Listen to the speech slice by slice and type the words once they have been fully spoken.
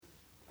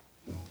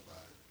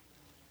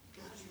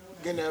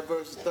Again at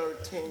verse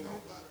 13.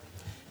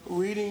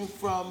 Reading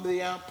from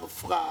the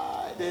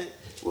Amplified, it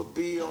will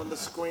be on the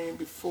screen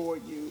before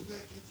you.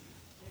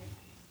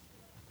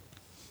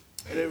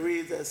 And it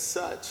reads as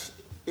such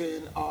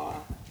in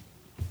our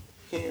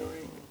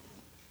hearing.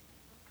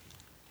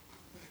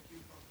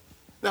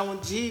 Now,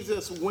 when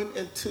Jesus went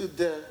into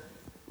the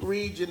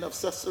region of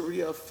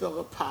Caesarea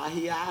Philippi,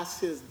 he asked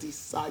his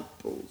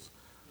disciples,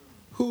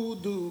 "Who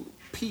do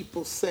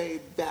people say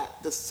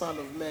that the Son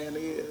of Man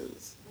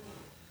is?"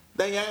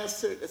 They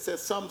answered, it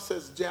says, some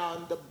says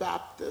John the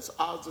Baptist,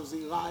 others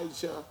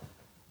Elijah,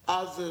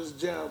 others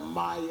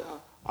Jeremiah,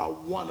 or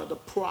one of the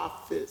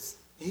prophets.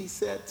 He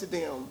said to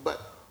them,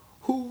 "But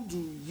who do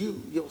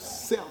you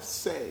yourself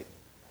say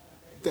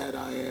that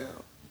I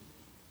am?"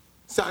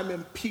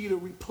 Simon Peter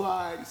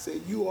replied, he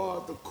said, "You are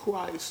the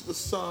Christ, the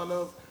Son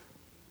of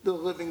the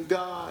living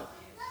God."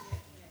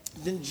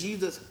 Then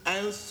Jesus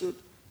answered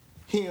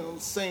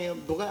him,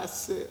 saying,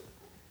 "Blessed,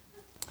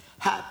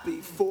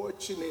 happy,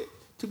 fortunate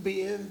to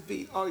be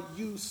envied are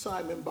you,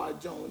 Simon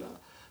Bar-Jonah.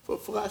 For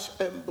flesh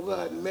and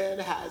blood, man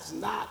has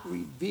not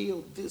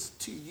revealed this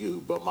to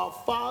you, but my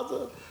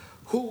Father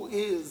who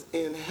is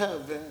in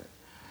heaven.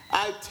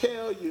 I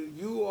tell you,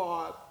 you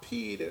are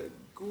Peter,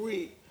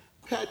 Greek,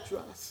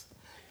 Petros,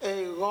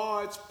 a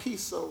large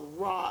piece of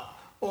rock.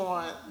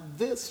 On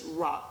this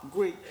rock,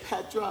 Greek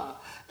Petra,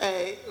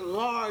 a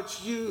large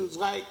huge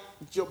like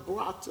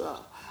Gibraltar,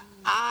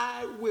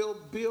 I will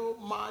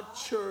build my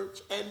church,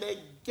 and the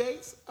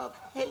gates of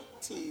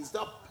Hades,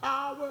 the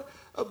power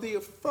of the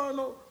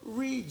infernal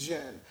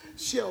region,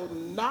 shall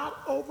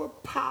not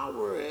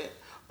overpower it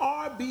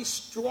or be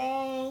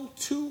strong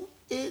to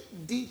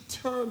it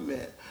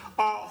determined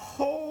or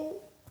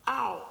hold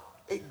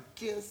out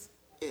against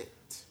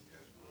it."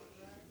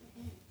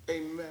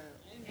 Amen.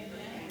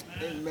 Amen.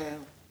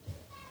 Amen.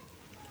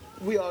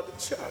 We are the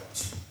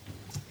church.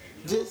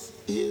 This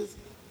is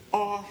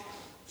our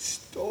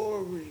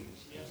story.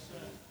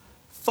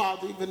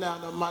 Father, even now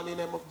in the mighty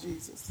name of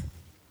Jesus,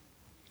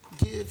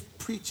 give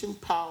preaching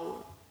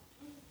power.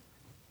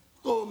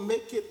 Lord,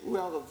 make it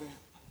relevant.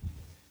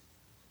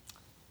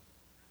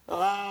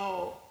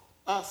 Allow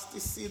us to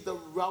see the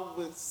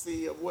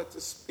relevancy of what the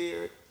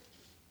Spirit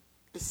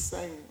is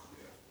saying.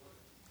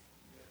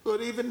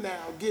 Lord, even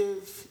now,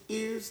 give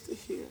ears to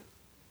hear,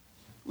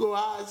 Lord,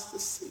 eyes to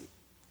see,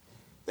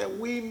 that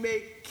we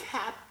may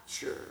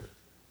capture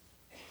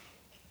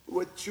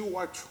what you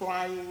are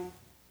trying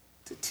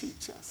to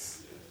teach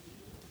us.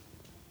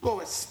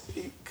 Lord,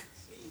 speak.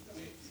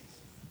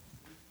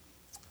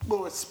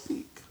 Lord,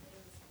 speak.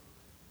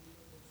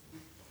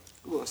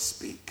 Lord,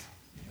 speak.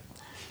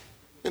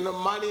 In the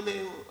mighty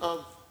name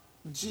of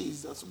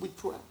Jesus, we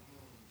pray.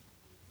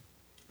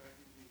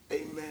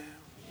 Amen.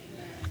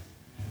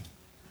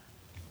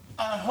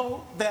 I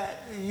hope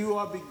that you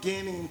are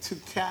beginning to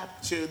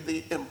capture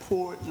the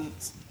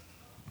importance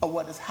of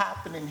what is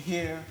happening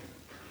here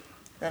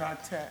in our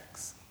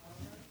text.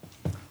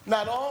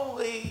 Not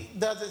only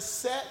does it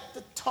set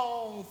the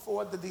tone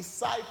for the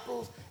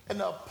disciples and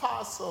the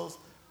apostles,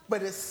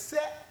 but it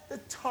set the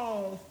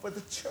tone for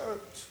the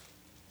church.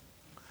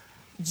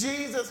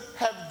 Jesus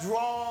has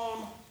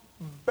drawn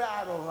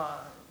battle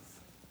lines.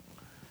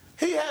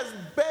 He has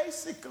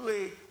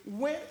basically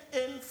went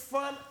in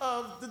front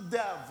of the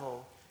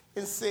devil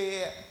and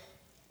said,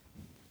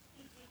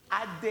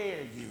 "I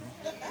dare you.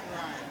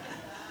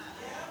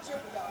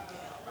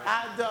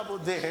 I double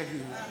dare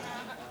you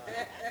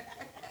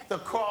to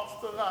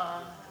cross the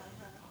line,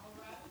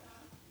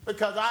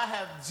 because I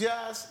have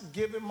just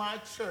given my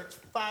church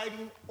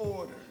fighting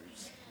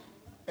orders,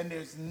 and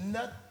there's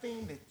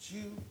nothing that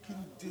you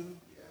can do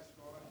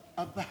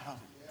about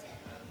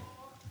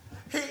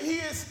it." He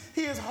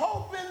is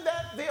hoping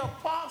that the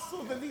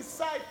apostles and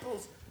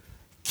disciples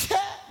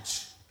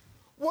catch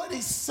what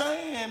he's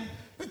saying,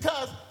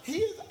 because he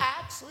is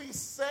actually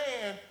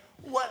saying,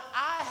 what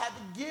I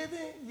have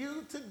given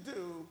you to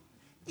do,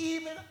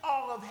 even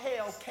all of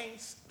hell can't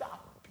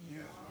stop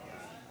you.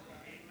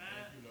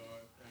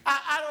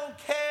 I don't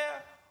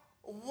care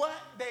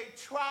what they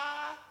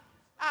try.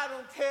 I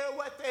don't care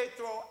what they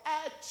throw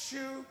at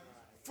you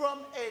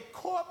from a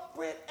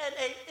corporate and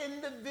an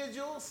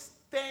individual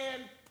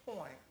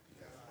standpoint.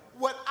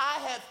 What I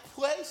have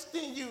placed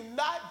in you,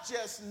 not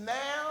just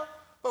now,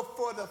 but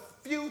for the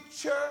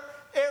future,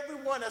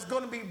 everyone that's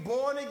going to be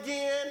born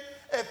again,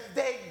 if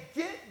they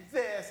get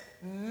this,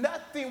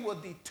 nothing will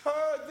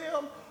deter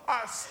them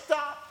or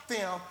stop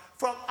them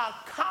from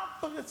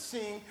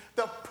accomplishing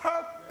the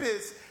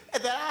purpose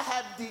that I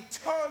have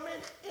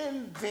determined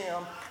in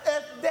them.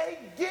 If they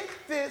get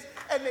this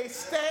and they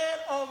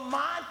stand on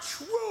my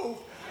truth,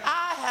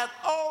 I have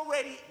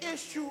already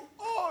issued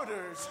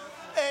orders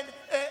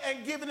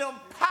and given them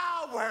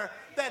power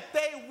that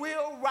they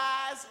will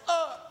rise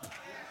up,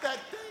 that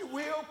they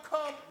will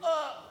come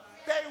up,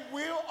 they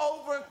will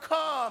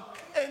overcome,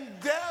 and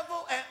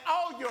devil and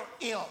all your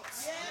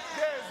imps.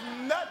 There's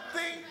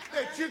nothing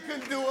that you can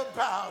do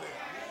about it.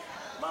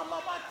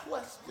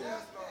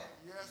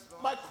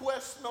 My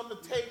question on the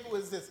table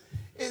is this: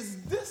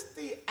 is this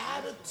the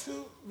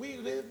attitude we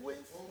live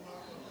with?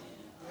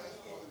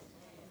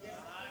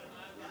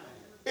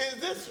 Is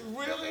this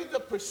really the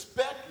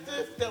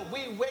perspective that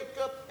we wake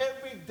up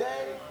every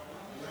day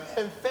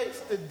and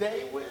face the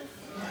day with?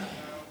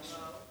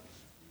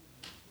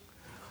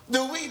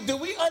 Do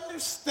we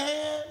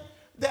understand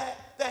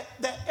that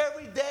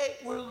every day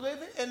we're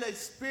living in a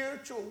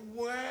spiritual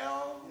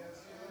realm?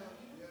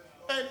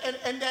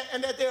 And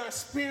that there are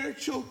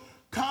spiritual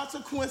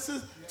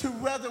consequences to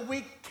whether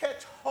we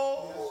catch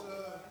hold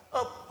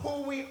of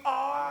who we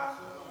are,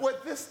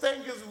 what this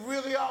thing is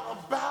really all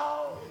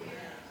about?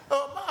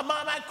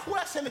 My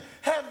question is,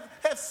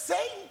 has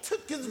Satan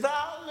took his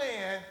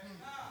violin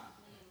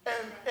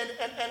and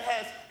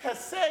has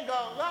sang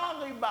a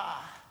lullaby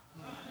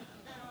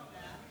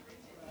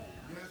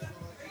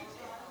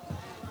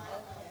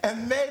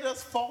and made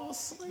us fall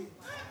asleep?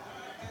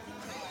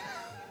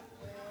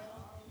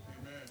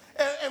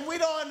 And we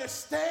don't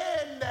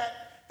understand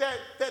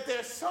that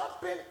there's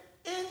something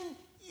in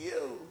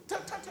you.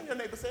 Touch on your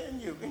neighbor, say in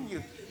you.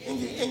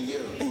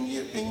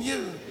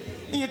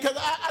 Because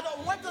I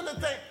don't want them to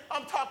think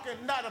I'm talking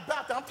not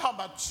about them, I'm talking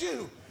about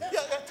you.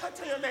 Yeah, touch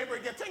on your neighbor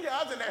again. Tell your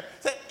other neighbor,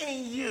 say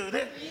in you.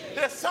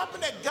 There's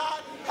something that God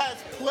has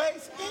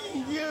placed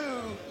in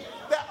you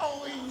that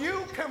only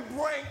you can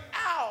bring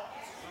out.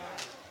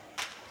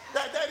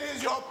 That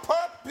is your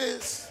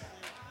purpose.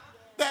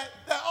 That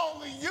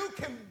only you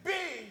can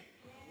be.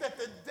 That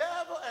the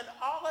devil and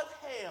all of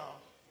hell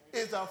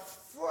is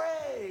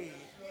afraid.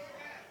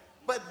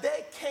 But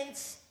they can't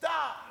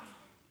stop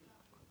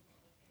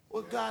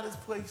what God has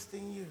placed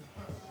in you.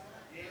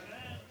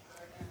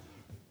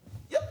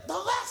 Yep, the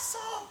last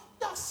song,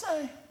 y'all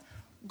sang,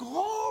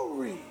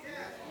 glory.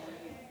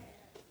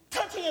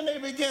 Turn to your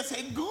neighbor again and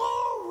say,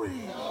 glory.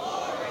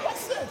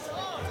 What's this?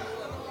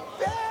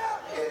 There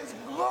is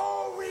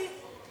glory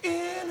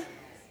in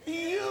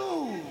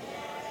you.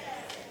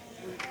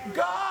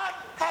 God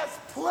has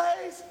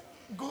placed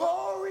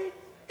glory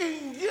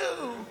in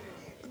you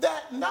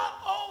that not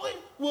only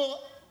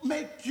will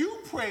make you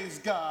praise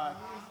God,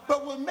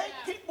 but will make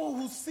people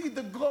who see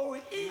the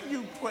glory in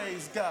you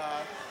praise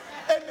God.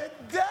 And the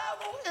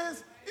devil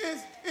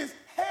is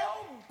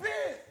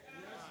hell-bent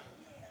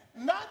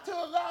not to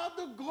allow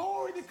the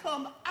glory to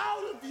come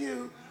out of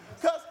you,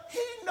 because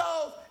he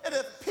knows that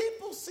if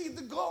people see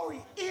the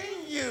glory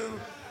in you,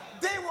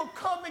 they will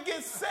come and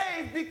get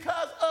saved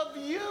because of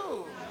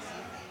you.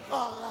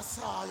 Oh, that's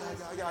all.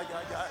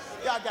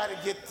 Y'all got to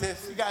get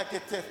this. You got to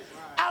get this.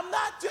 I'm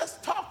not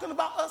just talking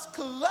about us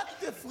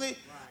collectively.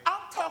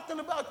 I'm talking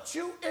about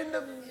you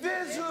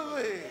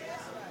individually.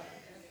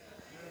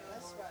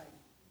 That's right.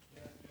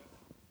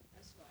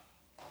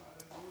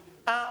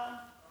 I'm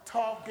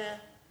talking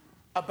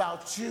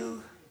about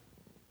you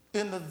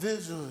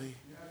individually.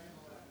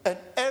 And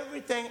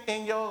everything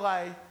in your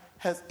life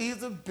has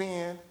either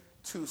been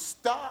to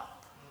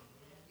stop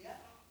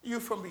you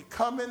from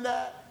becoming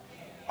that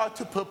or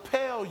to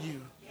propel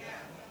you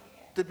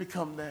to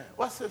become that.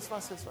 Watch this.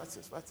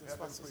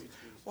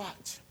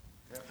 Watch.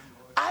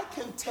 I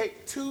can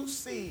take two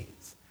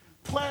seeds,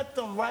 plant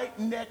them right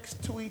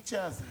next to each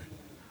other,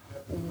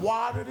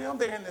 water them,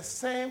 they're in the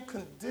same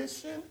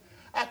condition.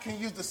 I can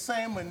use the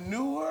same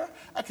manure.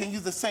 I can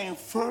use the same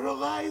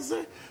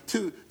fertilizer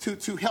to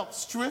help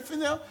strengthen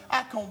them.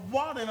 I can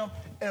water them,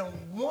 and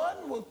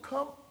one will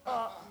come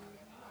up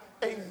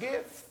and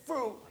give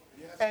fruit,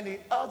 and the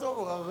other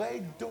will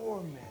lay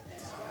dormant.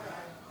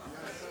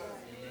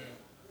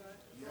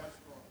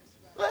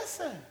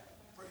 Listen,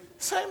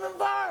 same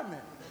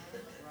environment,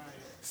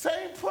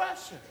 same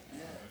pressure,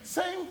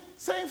 same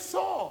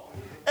soil.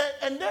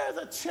 And there's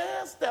a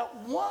chance that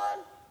one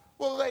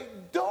will lay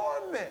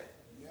dormant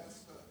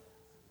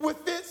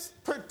with its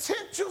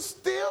potential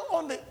still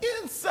on the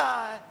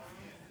inside,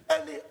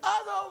 and the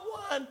other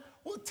one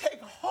will take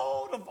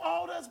hold of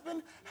all that's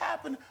been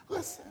happening.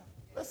 Listen.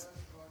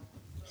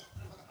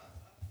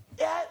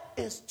 That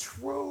is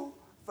true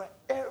for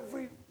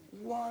every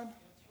one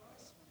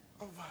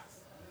of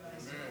us.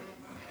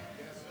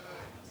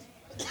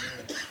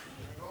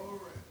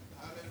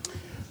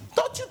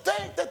 Don't you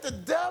think that the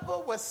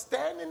devil was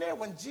standing there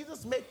when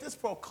Jesus made this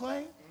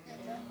proclaim?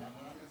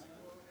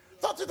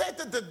 Don't you think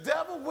that the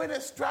devil went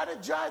and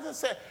strategized and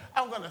said,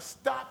 I'm going to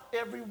stop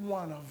every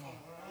one of them?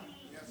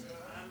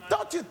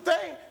 Don't you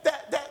think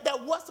that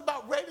what's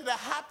about ready to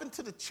happen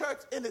to the church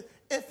in the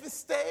infant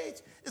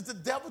stage is the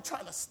devil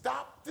trying to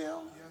stop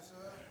them?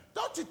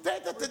 Don't you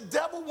think that the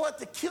devil wanted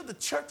to kill the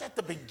church at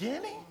the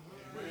beginning?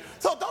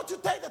 So don't you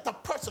think that the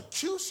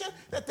persecution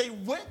that they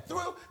went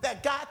through,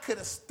 that God could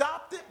have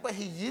stopped it, but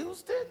he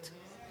used it?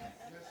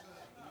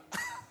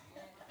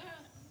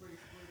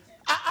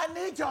 I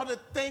need y'all to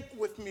think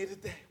with me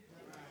today,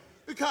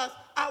 because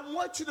I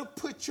want you to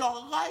put your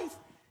life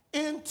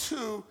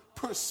into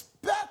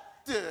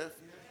perspective,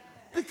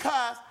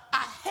 because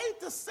I hate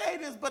to say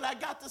this, but I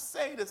got to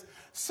say this.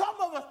 Some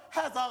of us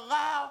has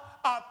allowed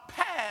our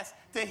past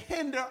to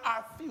hinder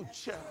our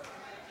future.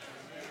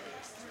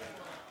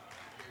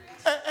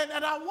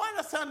 And I want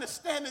us to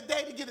understand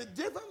today, to get a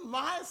different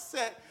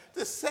mindset,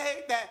 to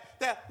say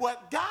that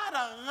what God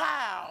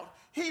allowed,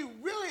 he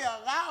really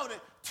allowed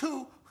it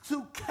to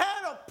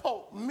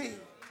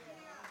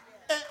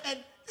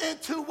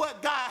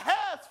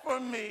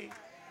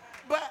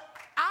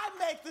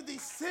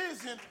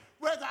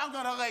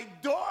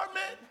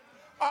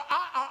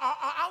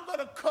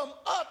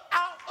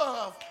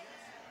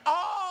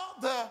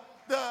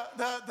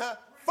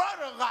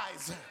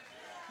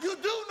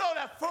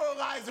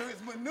fertilizer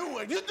is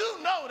manure. You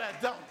do know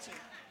that, don't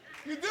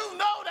you? You do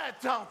know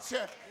that, don't you?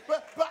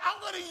 But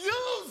I'm going to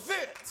use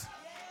it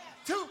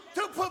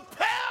to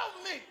propel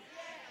me.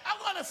 I'm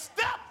going to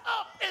step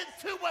up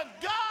into what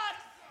God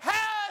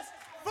has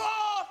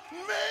for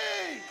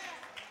me.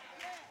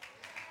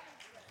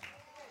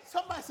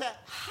 Somebody said,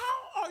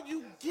 how are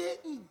you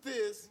getting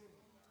this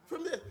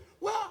from this?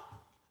 Well,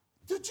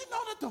 did you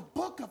know that the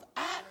book of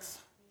Acts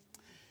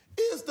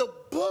is the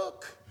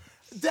book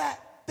that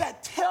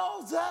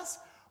tells us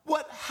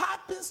what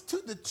happens to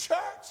the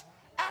church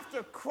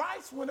after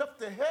Christ went up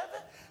to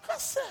heaven? I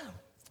said,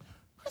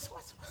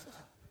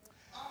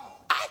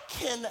 I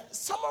can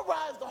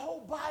summarize the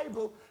whole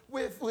Bible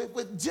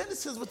with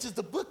Genesis, which is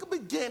the book of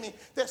beginning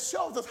that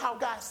shows us how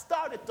God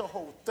started the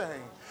whole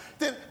thing.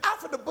 Then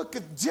after the book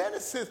of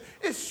Genesis,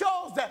 it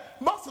shows that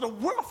most of the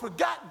world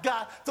forgot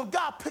God, so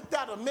God picked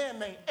out a man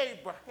named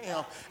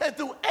Abraham. And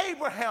through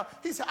Abraham,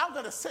 he said, I'm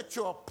going to set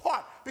you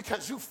apart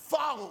because you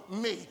followed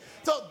me.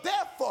 So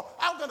therefore,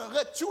 I'm going to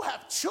let you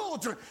have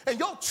children, and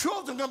your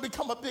children are going to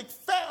become a big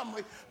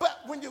family.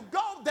 But when you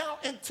go down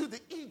into the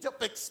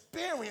Egypt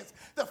experience,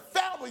 the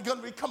family is going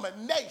to become a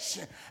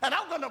nation. And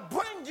I'm going to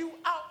bring you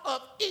out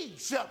of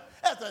Egypt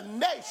as a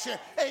nation,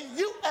 and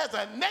you as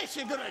a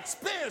nation going to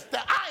experience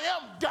that I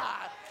am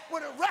God,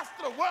 when the rest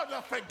of the world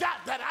done forgot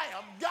that I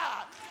am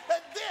God.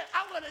 And then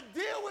I'm going to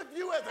deal with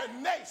you as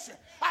a nation.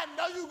 I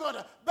know you're going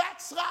to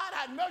backslide.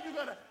 I know you're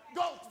going to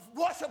go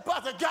worship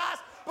other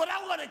gods, but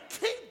I'm going to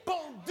keep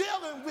on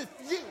dealing with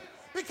you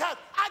because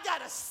I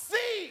got a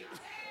seed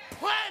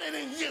planted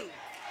in you.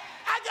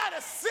 I got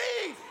a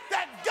seed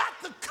that got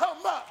to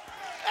come up.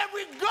 And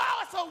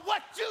regardless of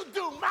what you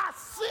do, my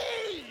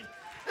seed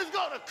is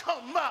going to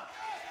come up.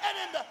 And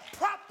in the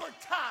proper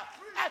time,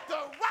 at the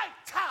right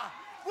time,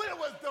 when it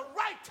was the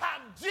right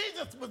time,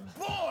 Jesus was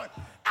born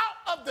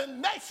out of the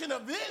nation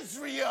of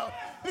Israel.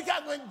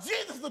 Because when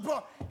Jesus was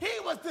born, he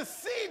was the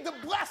seed to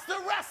bless the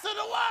rest of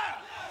the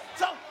world.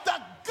 So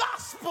the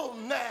gospel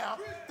now,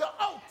 the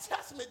Old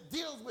Testament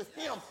deals with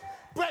him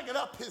bringing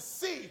up his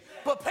seed,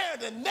 preparing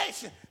the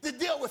nation to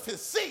deal with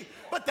his seed.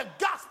 But the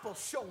gospel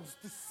shows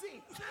the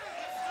seed.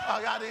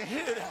 Oh, y'all didn't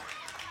hear that.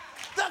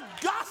 The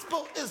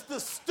gospel is the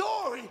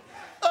story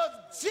of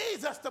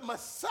Jesus, the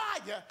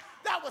Messiah,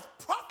 that was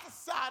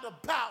prophesied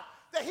about,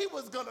 that he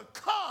was going to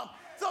come.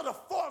 So the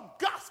four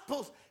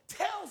gospels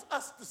tells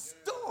us the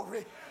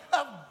story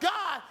of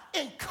God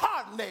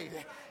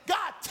incarnated,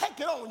 God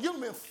taking on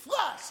human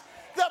flesh,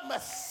 the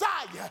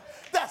Messiah,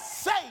 the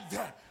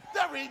Savior,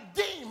 the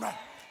Redeemer,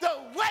 the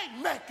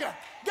Waymaker.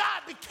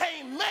 God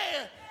became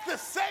man to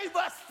save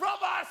us from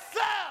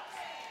ourselves.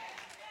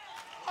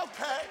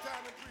 Okay.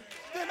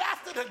 Then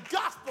after the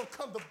gospel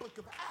comes the book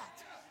of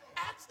Acts.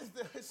 Acts is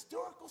the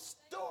historical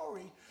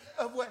story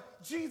of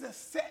what Jesus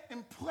set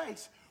in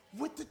place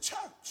with the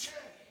church.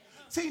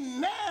 See,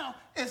 now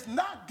it's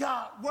not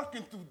God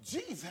working through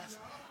Jesus.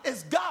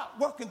 It's God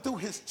working through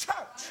his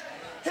church.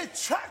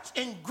 His church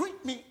in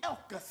Greek means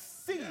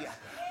ecclesia,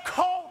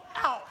 called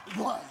out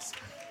ones.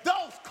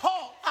 Those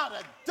called out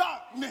of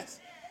darkness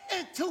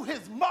into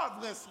his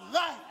marvelous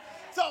light.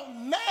 So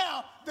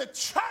now the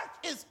church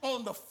is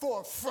on the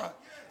forefront.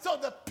 So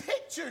the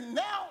picture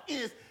now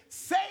is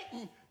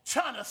Satan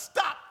trying to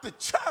stop the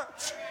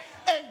church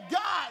and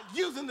God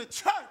using the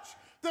church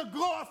to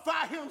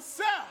glorify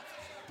himself.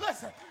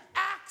 Listen,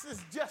 Acts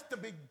is just the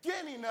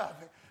beginning of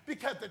it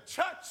because the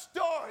church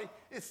story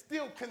is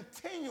still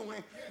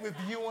continuing with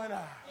you and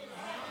I.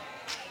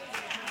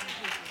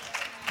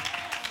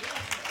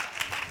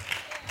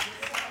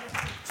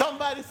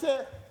 Somebody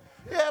said,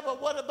 yeah,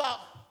 but what about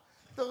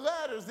the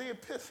letters, the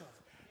epistles?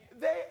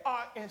 They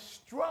are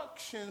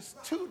instructions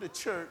to the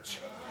church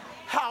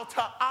how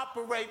to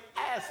operate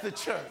as the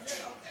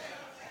church.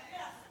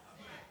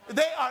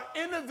 They are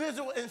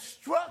individual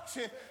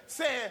instructions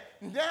saying,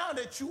 now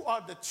that you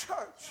are the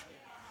church,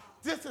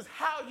 this is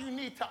how you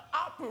need to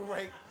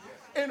operate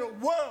in a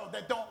world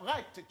that don't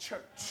like the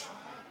church.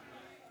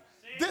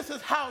 This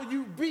is how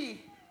you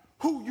be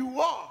who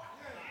you are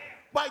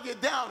while you're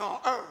down on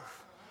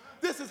earth.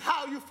 This is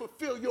how you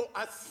fulfill your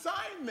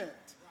assignment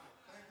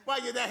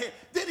while you're down here.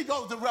 Then he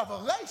goes to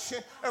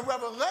Revelation, and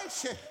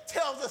Revelation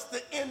tells us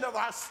the end of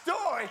our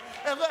story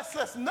and lets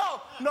us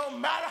know no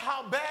matter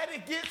how bad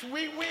it gets,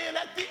 we win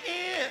at the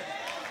end.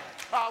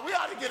 We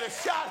ought to get a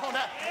shot on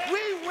that.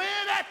 We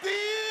win at the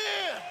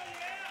end.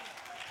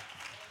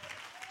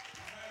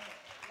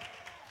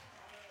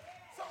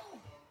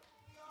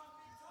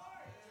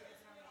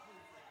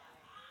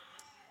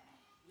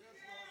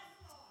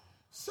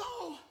 So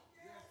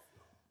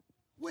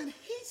when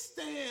he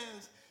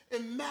stands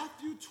in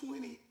Matthew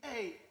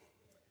 28,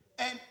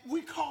 and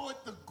we call it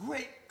the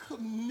Great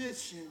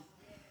Commission,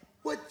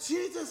 what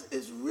Jesus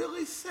is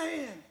really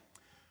saying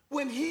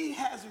when he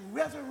has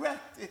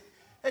resurrected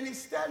and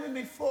he's standing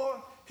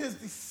before his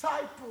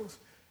disciples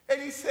and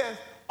he says,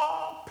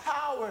 all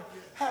power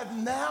has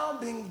now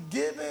been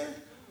given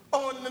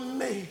unto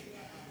me.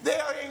 They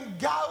are in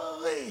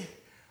Galilee.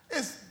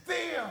 It's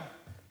them.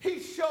 He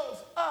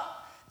shows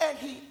up and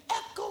he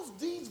echoes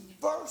these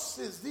verses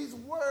promises, these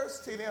words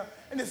to them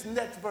in this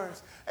next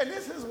verse. And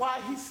this is why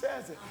he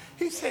says it.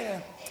 He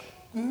said,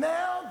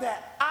 now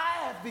that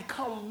I have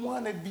become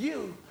one of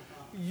you,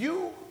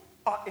 you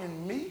are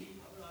in me,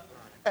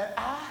 and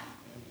I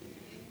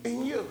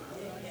in you.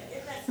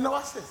 You know,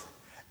 watch this.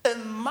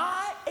 And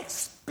my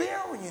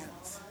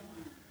experience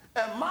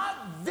and my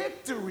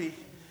victory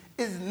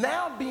is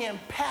now being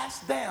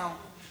passed down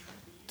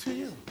to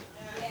you.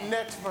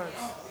 Next verse.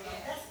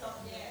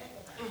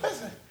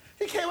 Listen,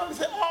 he came up and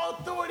said, all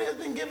authority has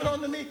been given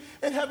unto me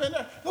in heaven and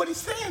earth. What he's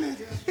saying is,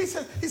 he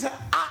said,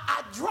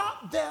 I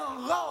dropped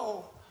down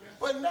low,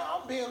 but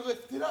now I'm being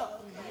lifted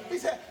up. He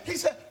said,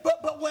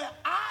 but when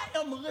I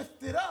am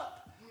lifted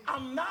up,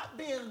 I'm not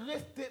being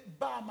lifted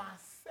by myself.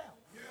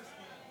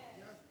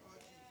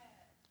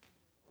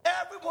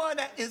 Everyone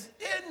that is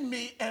in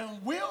me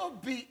and will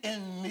be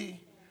in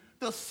me,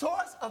 the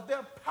source of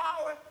their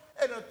power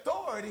and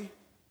authority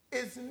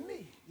is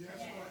me.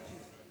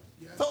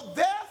 So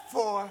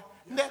therefore,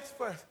 next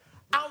verse,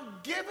 I'm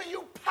giving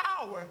you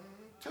power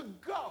to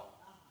go.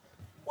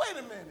 Wait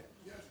a minute.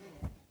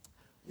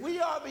 We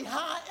are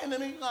behind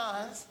enemy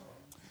lines.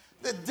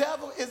 The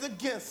devil is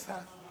against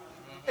us.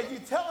 And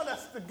you're telling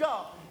us to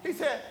go. He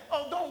said,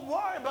 oh, don't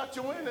worry about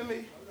your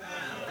enemy.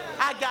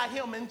 I got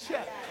him in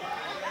check.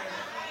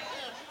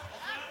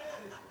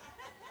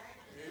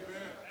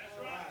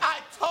 I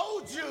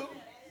told you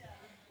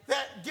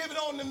that given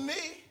unto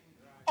me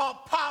are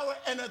power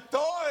and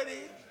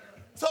authority.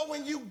 So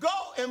when you go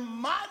in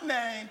my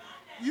name,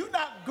 you're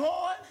not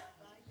going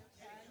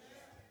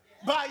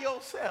by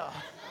yourself.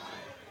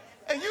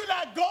 And you're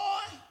not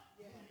going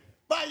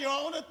by your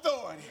own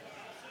authority.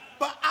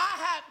 But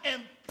I have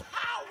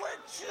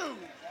empowered you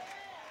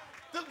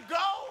to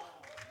go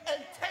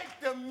and take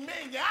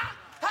dominion.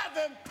 I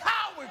have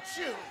empowered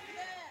you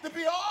to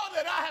be all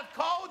that I have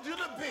called you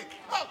to be.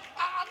 Oh,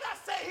 I'm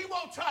not saying he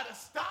won't try to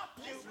stop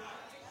you.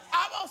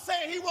 I'm not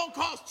saying he won't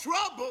cause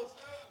trouble.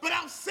 But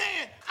I'm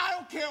saying I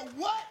don't care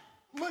what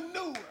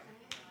manure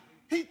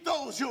he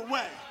throws your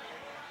way.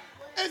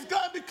 It's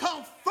going to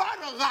become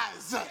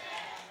fertilizer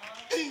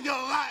in your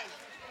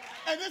life.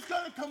 And it's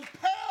going to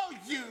compel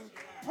you,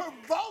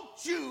 provoke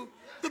you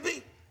to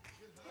be.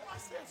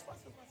 Watch this.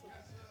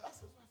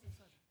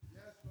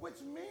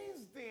 Which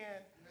means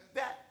then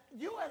that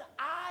you and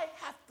I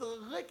have to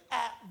look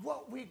at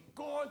what we're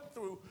going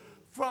through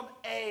from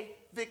a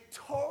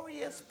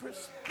victorious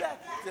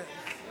perspective.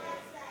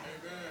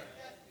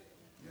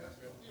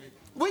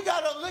 We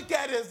got to look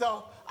at it as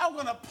though I'm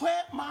going to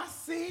plant my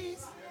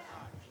seeds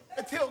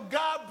until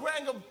God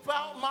brings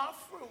about my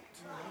fruit.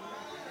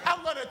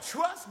 I'm going to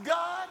trust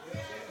God,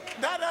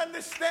 not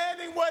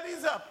understanding what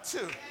he's up to.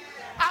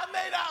 I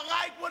may not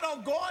like what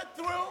I'm going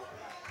through,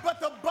 but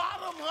the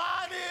bottom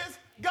line is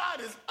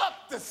God is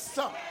up to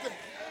something.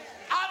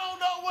 I don't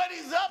know what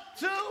he's up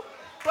to,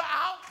 but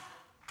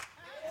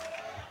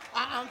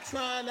I'm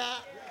trying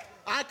not.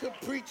 I could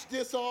preach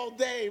this all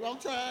day. I'm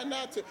trying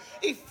not to.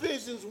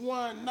 Ephesians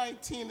 1,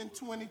 19 and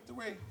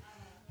 23.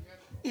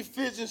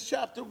 Ephesians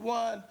chapter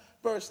 1,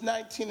 verse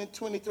 19 and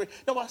 23.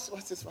 Now watch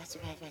this.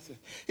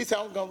 He said,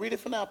 I'm going to read it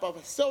from now,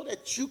 so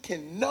that you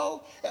can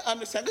know and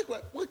understand.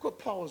 Look what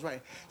Paul is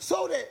writing.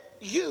 So that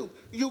you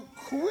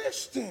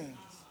Christians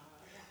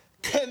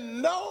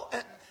can know,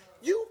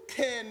 you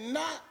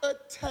cannot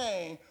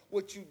attain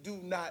what you do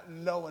not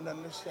know and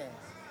understand.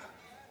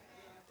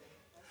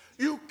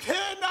 You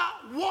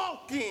cannot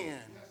walk in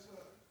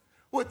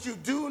what you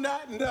do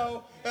not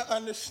know and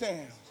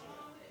understand.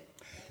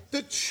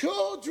 The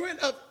children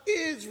of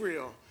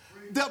Israel,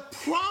 the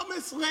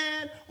promised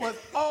land was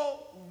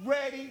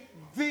already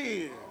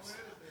theirs.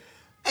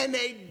 And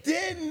they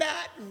did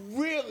not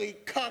really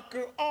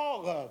conquer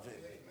all of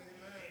it.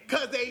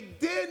 Because they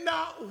did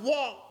not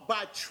walk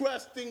by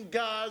trusting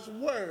God's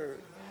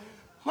word.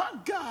 My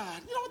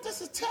God, you know what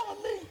this is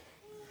telling me?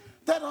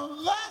 That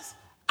unless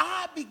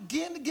I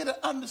begin to get an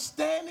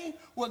understanding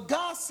what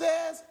God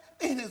says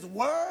in his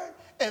word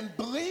and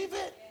believe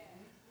it,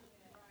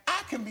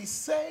 I can be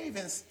saved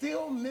and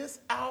still miss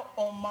out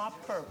on my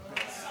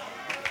purpose.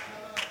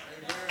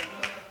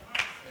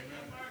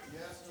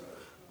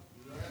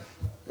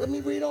 Let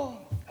me read on.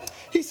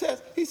 He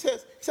says,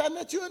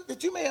 that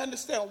you may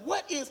understand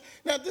what is,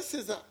 now this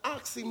is an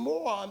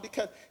oxymoron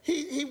because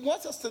he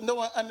wants us to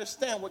know and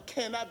understand what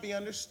cannot be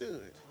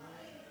understood.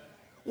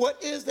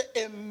 What is the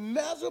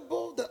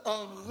immeasurable, the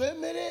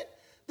unlimited,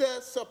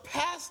 the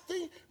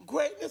surpassing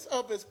greatness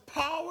of his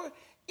power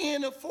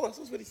in the force.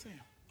 That's what he's saying.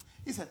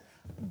 He said,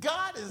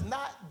 God is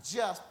not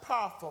just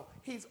powerful,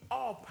 he's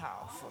all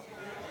powerful.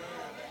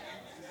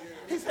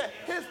 He said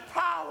his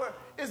power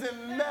is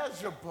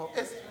immeasurable.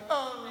 It's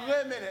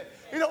unlimited.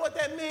 You know what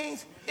that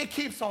means? It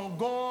keeps on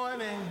going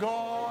and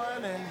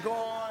going and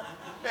going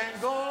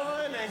and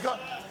going and going.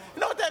 You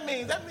know what that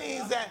means? That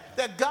means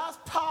that God's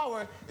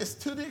power is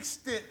to the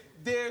extent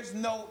there's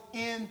no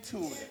end to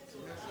it.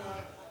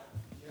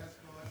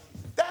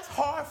 That's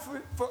hard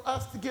for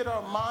us to get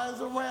our minds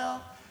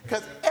around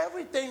because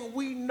everything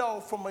we know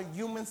from a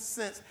human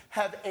sense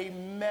have a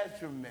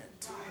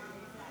measurement.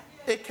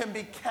 It can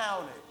be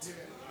counted.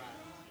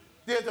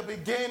 There's a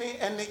beginning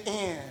and the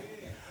end.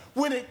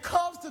 When it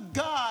comes to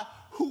God,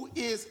 who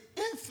is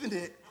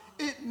infinite,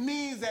 it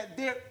means that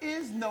there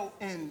is no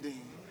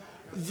ending.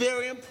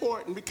 Very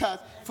important, because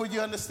for you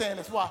to understand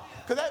this. Why?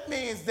 Because that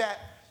means that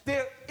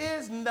there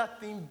is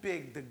nothing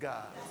big to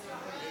God.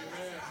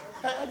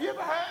 Have you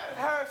ever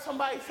heard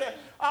somebody say,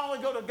 I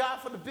only go to God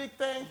for the big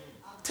thing?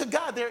 To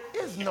God, there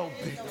is no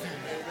big thing.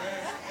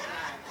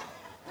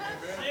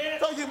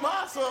 So you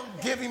might as well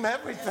give him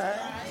everything.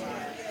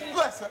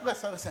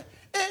 Listen.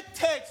 It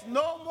takes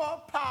no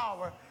more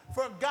power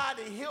for God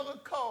to heal a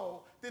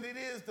cold than it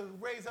is to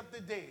raise up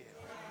the dead.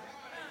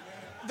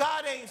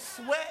 God ain't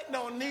sweating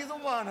on neither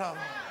one of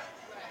them.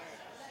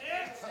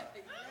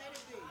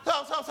 So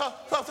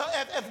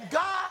if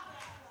God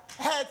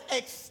has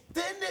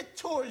extended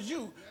towards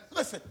you,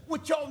 listen,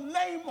 with your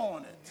name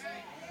on it,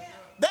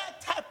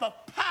 that type of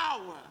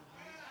power,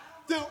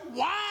 then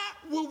why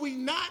will we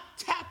not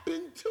tap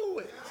into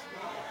it?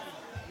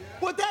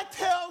 Well, that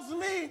tells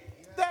me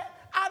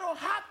that I don't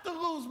have to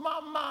lose my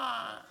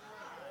mind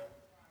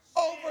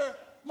over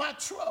my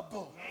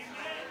trouble.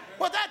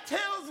 Well, that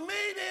tells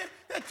me then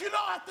that you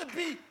don't have to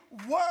be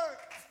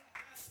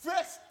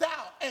stressed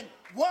out and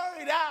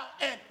worried out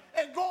and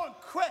going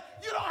crazy.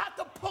 You don't have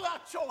to pull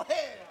out your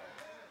hair.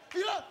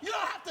 You don't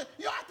have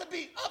to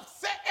be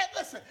upset. And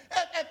listen,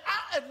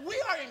 if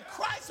we are in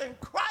Christ and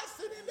Christ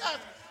is in us,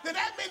 then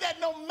that means that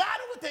no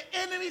matter what the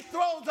enemy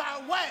throws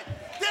our way,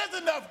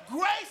 there's enough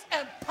grace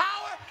and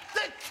power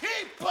to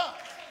keep us.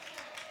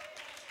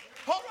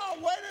 Hold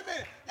on, wait a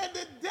minute. And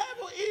the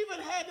devil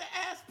even had to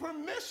ask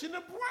permission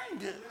to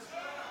bring it.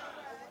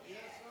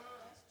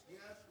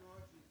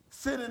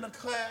 Sit in a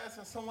class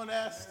and someone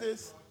asks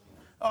this,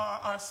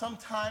 or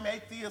sometime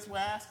atheists will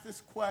ask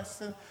this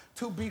question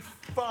to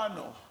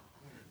befuddle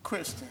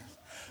Christians.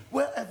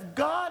 Well, if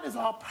God is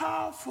all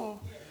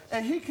powerful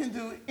and he can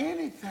do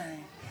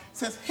anything,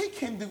 since he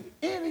can do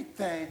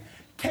anything,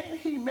 can't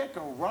he make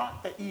a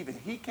rock that even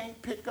he can't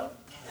pick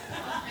up?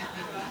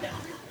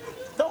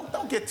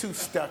 Don't get too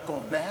stuck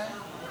on that.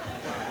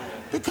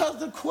 Because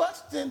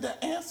the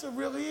answer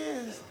really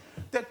is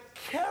the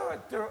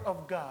character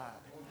of God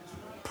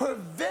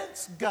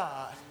prevents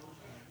God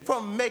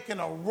from making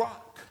a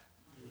rock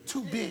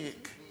too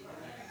big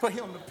for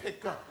him to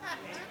pick up.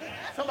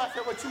 Somebody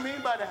said, what you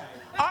mean by that?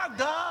 Our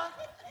God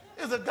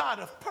is a God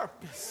of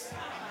purpose.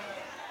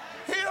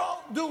 He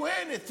don't do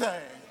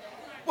anything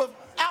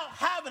without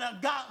having a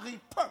godly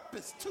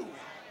purpose to it.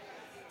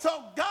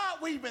 So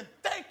God will even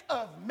think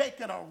of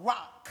making a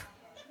rock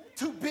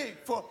too big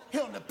for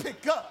him to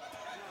pick up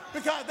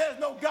because there's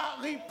no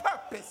godly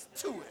purpose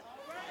to it.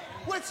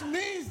 Which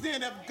means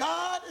then if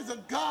God is a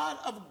God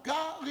of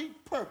godly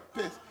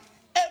purpose,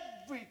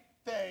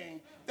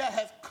 everything that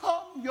has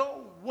come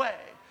your way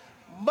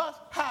must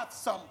have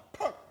some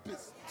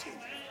purpose to it.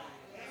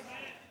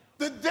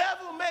 The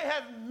devil may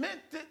have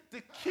meant it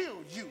to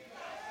kill you,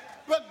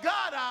 but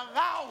God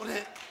allowed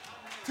it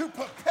to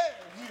prepare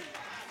you.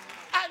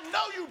 I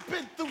know you've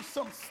been through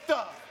some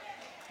stuff,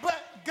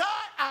 but God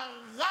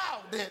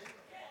allowed it,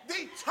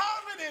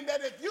 determining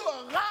that if you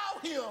allow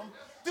him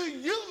to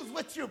use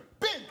what you've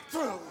been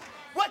through,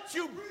 what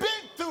you've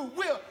been through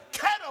will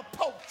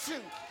catapult you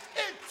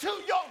into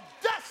your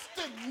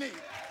destiny.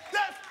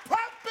 There's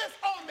purpose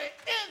on the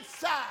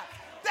inside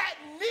that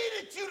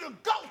needed you to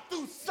go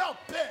through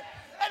something.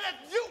 And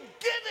if you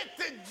give it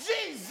to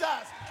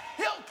Jesus,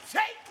 he'll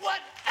take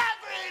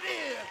whatever it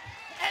is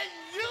and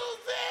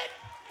use it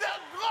to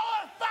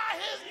glorify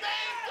his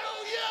name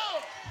through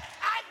you.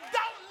 I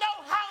don't know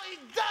how he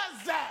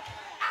does that.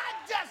 I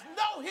just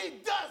know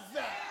he does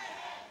that.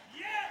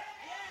 Yes.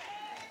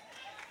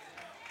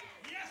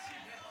 Yes, he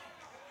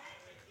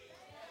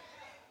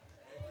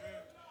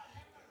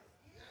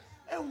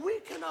does. And we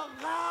can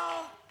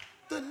allow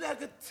the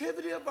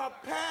negativity of our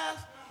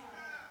past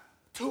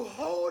to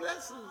hold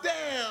us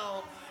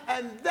down.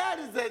 And that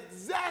is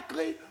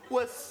exactly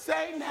what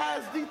Satan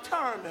has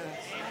determined.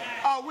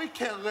 Or we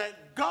can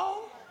let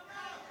go,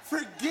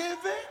 forgive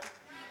it,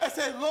 and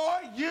say,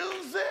 Lord,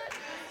 use it.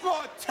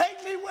 Lord,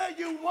 take me where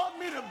you want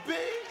me to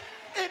be.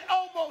 It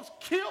almost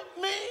killed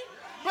me,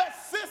 but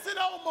since it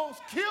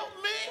almost killed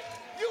me,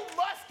 you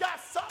must got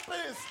something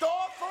in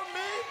store for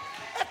me.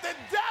 If the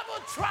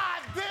devil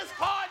tried this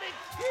hard to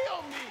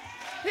kill me,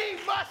 he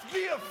must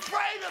be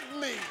afraid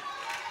of me.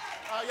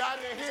 Oh, y'all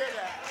didn't hear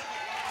that.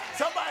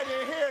 Somebody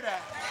didn't hear that.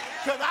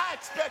 Because I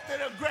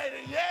expected a greater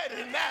yeah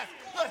than that.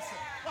 Listen,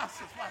 watch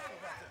this.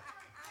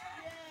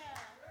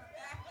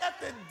 If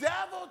the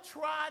devil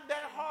tried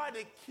that hard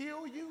to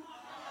kill you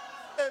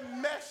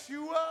and mess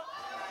you up,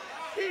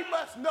 he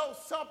must know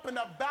something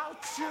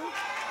about you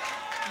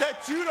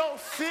that you don't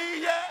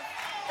see yet.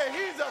 And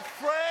he's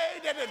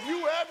afraid that if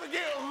you ever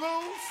get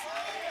loose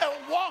and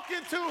walk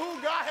into who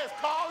God has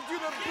called you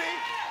to be,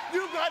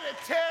 you're going to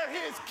tear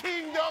his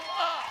kingdom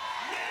up.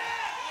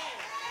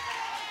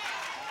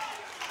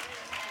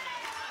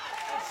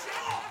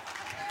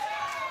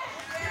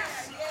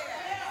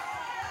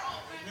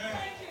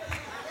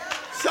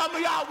 Some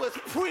of y'all was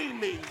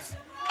preemies,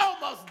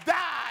 almost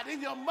died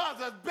in your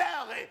mother's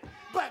belly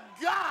but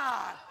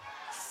God.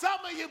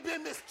 Some of you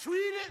been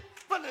mistreated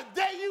from the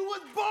day you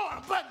was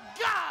born, but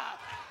God.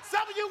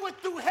 Some of you went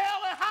through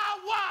hell and high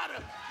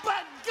water,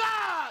 but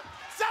God.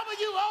 Some of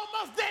you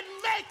almost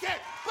didn't make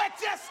it, but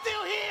you're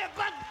still here,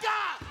 but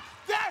God.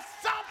 There's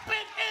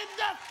something in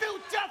the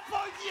future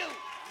for you.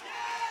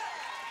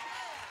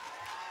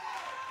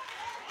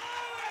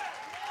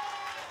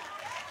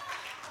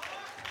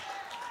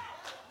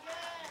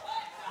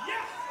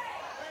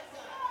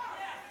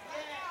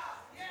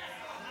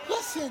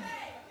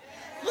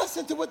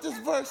 Listen to what this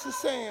verse is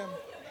saying.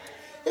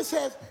 It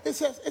says,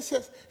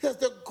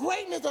 the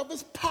greatness of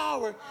his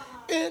power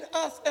in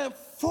us and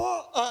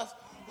for us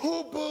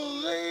who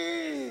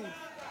believe.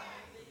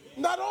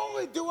 Not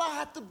only do I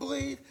have to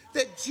believe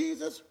that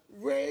Jesus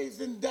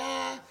raised and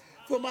died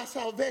for my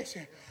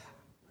salvation,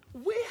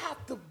 we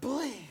have to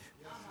believe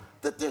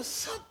that there's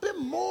something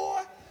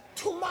more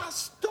to my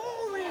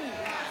story.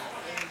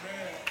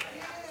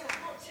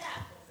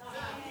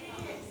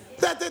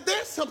 That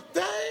there's some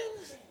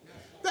things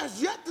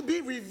that's yet to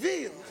be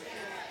revealed.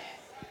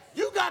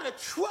 You got to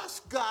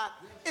trust God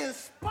in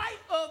spite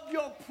of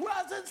your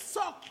present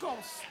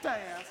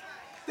circumstance,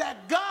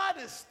 that God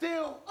is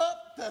still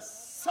up to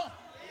something.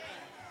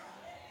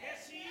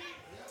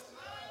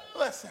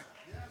 Listen,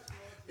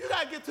 you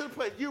got to get to the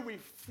place you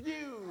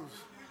refuse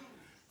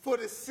for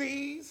the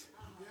seeds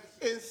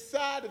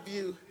inside of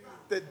you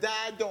to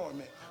die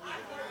dormant.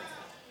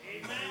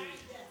 Amen.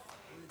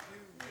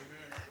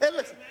 And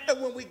listen,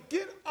 and when we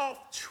get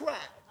off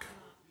track,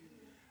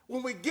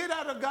 when we get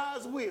out of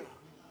God's will,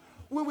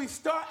 when we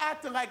start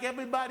acting like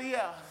everybody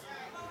else,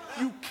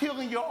 you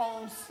killing your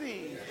own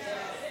seed.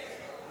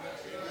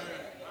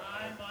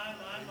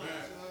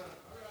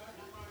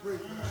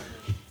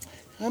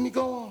 Let me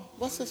go on.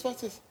 What's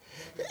this?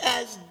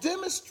 As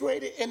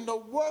demonstrated in the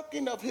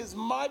working of his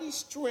mighty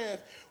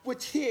strength,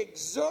 which he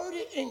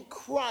exerted in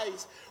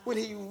Christ when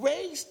he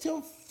raised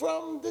him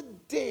from the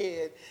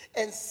dead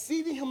and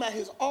seated him at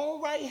his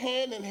own right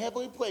hand in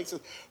heavenly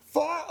places,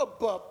 far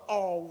above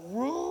all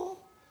rule,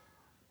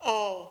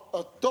 all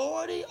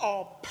authority,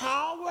 all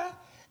power,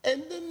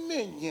 and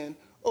dominion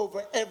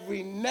over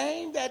every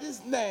name that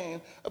is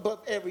named,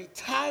 above every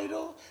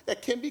title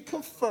that can be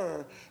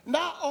conferred,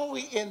 not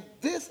only in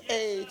this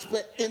age,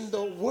 but in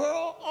the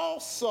world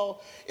also,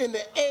 in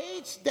the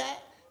age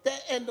that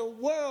and the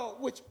world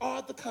which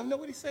are to come. You know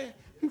what he's saying?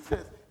 He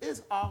says,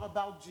 it's all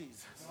about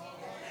Jesus.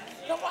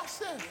 Now watch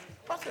this.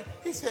 Watch this.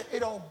 He said, it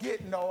don't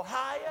get no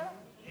higher,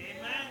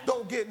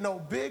 don't get no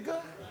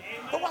bigger.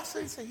 But watch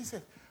this. He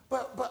said,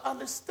 but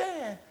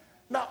understand,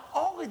 not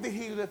only did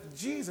he lift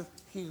Jesus,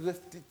 he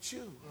lifted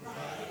you.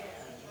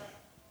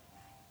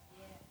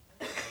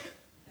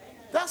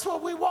 That's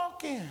what we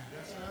walk in.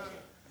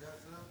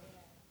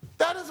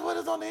 That is what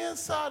is on the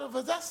inside of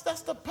us.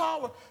 That's the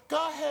power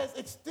God has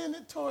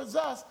extended towards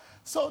us,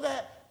 so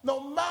that no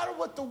matter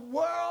what the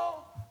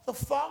world, the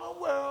fallen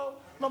world,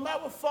 no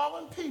matter what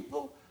fallen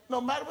people,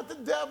 no matter what the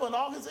devil and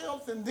all his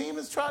imps and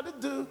demons try to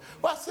do,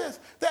 watch this,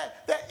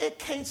 that it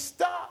can't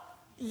stop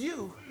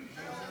you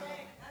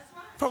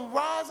from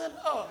rising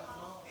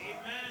up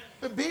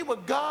to be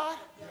what God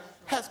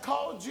has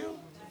called you.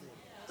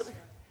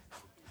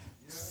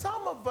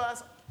 Some of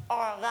us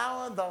are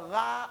allowing the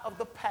lie of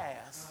the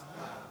past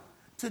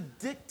to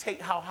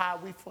dictate how high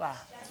we fly.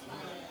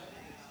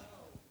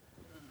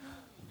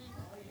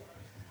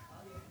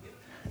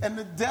 And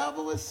the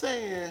devil is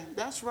saying,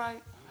 that's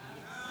right.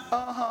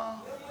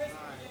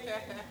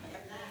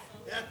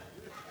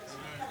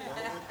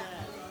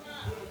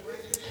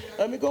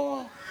 Let me go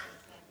on.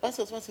 Watch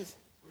this.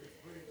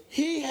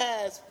 He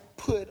has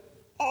put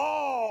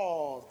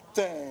all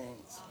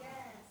things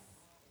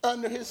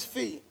under his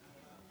feet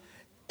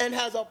and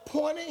has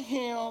appointed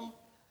him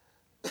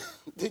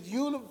the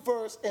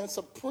universe and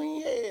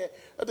supreme head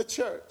of the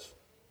church.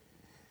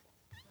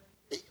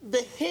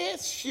 The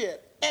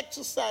headship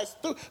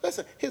exercised through,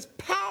 listen, his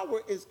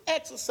power is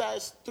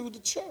exercised through the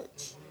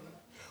church,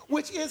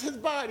 which is his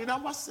body. Now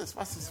watch this.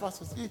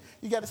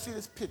 You got to see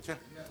this picture.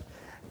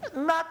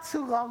 Not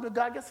too long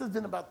ago, I guess it's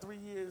been about 3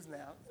 years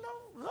now.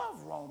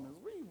 Love Romans,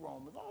 read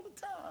Romans all the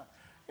time,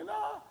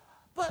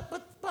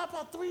 But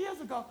about 3 years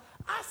ago,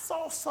 I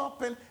saw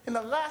something in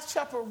the last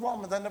chapter of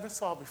Romans I never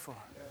saw before.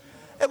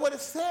 And what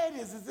it said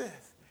is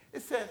this.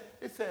 It says,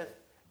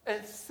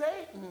 and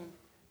Satan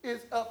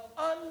is up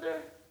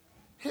under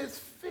his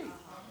feet.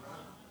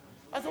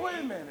 I said, wait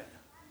a minute.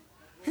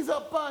 He's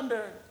up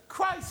under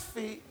Christ's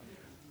feet,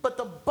 but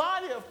the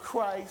body of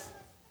Christ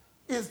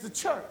is the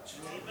church.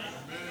 Amen.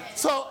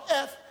 So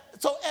if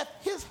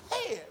his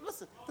head,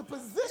 listen, the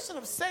position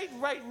of Satan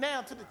right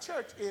now to the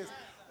church is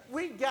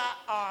we got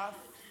our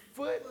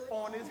foot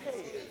on his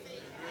head.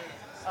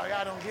 Oh,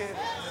 y'all don't get it.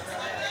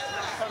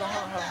 Hold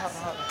on.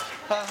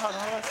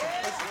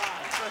 Listen.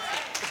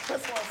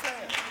 That's what I'm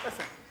saying.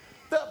 Listen.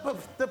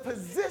 The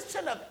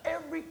position of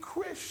every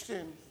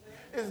Christian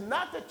is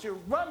not that you're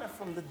running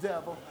from the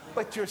devil,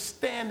 but you're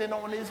standing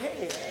on his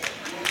head.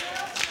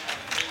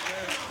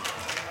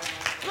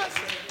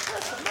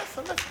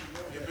 Listen.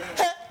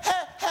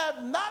 Have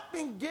have not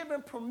been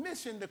given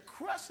permission to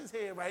crush his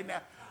head right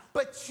now,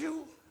 but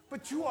you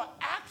are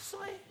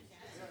actually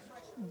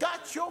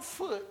got your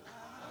foot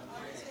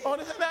on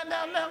his head.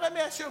 Now, let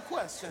me ask you a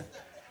question.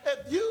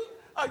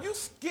 Are you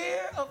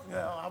scared of,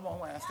 no, I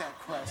won't ask that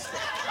question.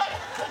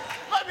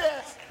 Let me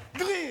ask,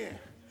 Glenn,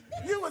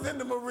 you was in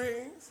the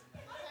Marines.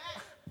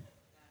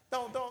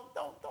 Don't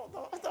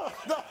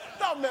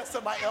mess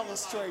up my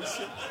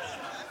illustration.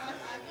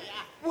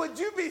 Would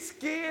you be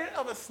scared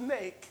of a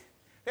snake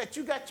that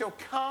you got your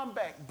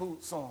combat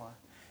boots on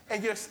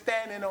and you're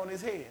standing on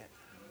his head?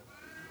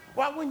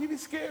 Why wouldn't you be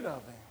scared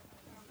of him?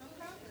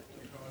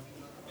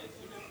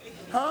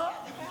 Huh?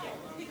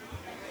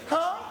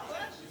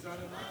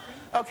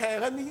 Okay,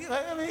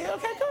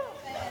 okay, cool.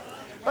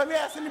 Let me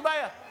ask anybody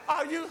else.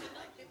 Are you?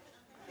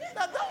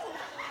 Now,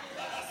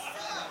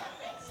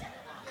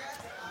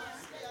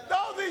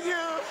 those of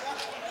you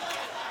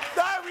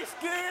that are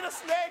scared of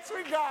snakes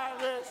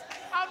regardless,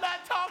 I'm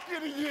not talking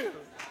to you.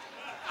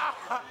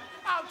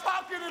 I'm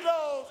talking to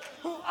those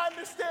who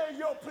understand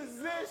your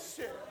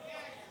position.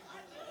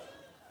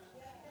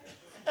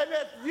 And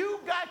if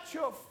you got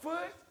your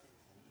foot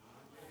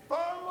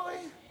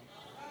firmly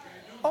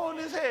on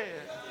his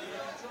head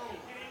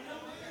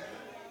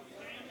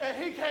and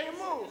he can't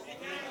move,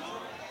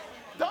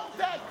 don't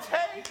that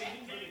take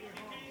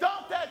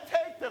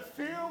the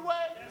fear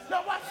away?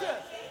 Now watch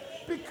this.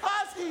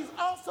 Because he's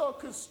also a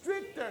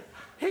constrictor,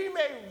 he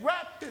may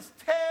wrap his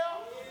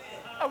tail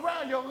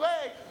around your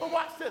leg. But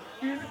watch this.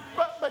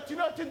 But you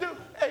know what you do?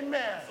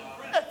 Amen.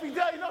 If he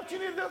does, you know what you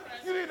need to do?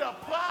 You need to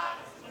apply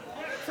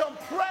some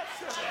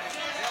pressure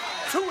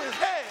to his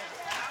head.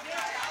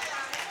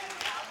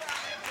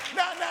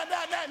 Now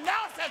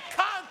it's a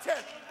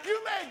contest.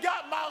 You may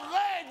got my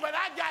leg, but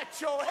I got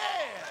your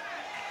head.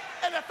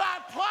 And if I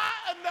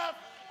apply enough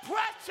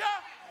pressure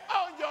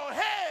on your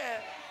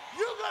head,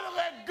 you're going to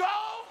let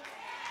go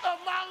of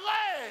my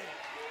leg.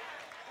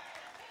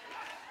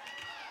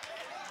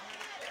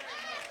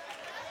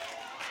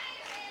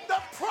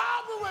 The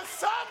problem with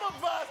some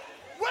of us,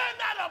 we're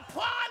not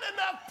applying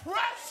enough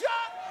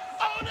pressure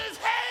on his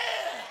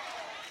head.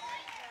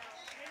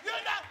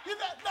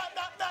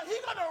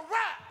 He's going to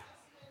rap.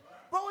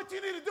 But what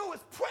you need to do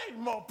is pray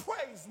more,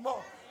 praise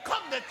more,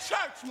 come to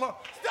church more,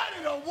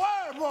 study the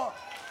word more,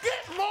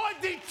 get more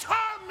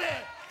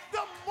determined.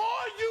 The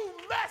more you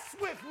mess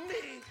with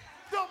me,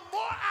 the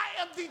more I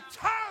am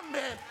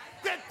determined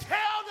to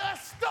tell the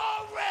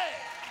story.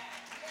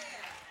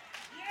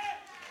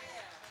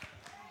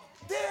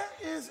 There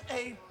is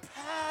a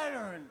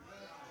pattern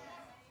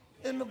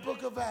in the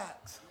book of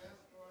Acts.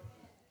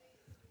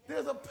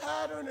 There's a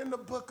pattern in the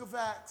book of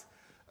Acts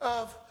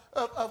of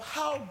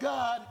how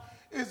God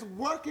is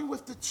working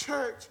with the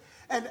church.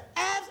 And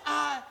as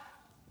I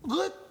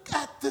look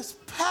at this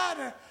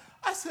pattern,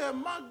 I said,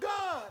 my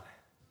God,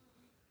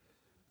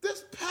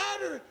 this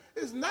pattern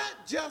is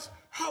not just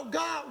how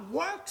God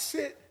works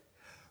it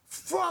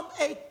from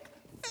a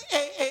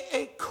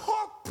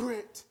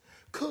corporate,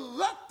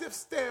 collective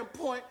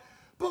standpoint,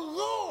 but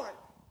Lord,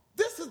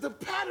 this is the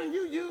pattern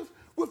you use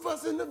with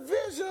us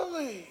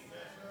individually.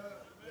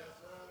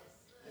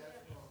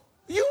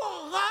 You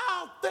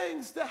allow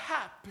things to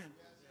happen,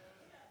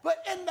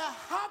 but in the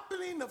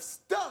happening of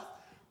stuff,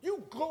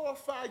 you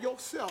glorify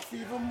yourself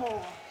even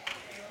more.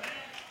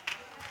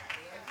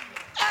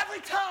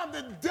 Every time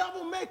the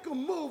devil make a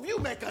move, you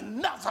make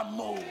another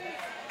move.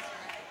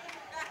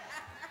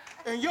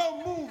 And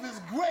your move is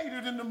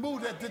greater than the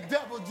move that the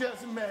devil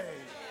just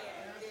made.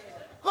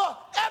 Look,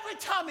 every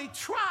time he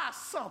tries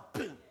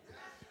something,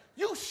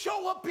 you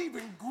show up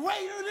even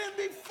greater than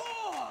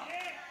before.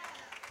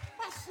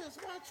 Watch this,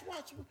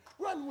 watch.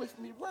 Run with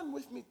me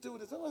through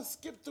this. I'm going to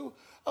skip through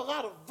a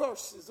lot of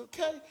verses,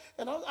 okay?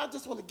 And I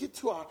just want to get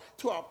to our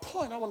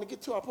point.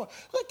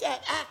 Look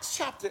at Acts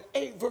chapter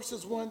 8,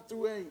 verses 1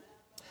 through 8.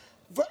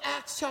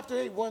 Acts chapter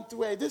 8, 1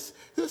 through 8.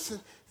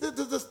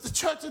 The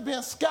church is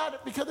being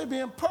scattered because they're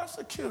being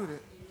persecuted.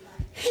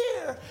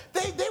 Here,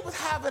 they was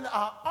having an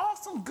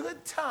awesome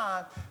good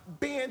time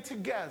being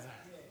together.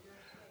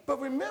 But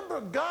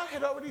remember, God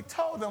had already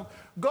told them,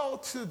 go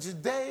to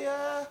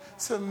Judea,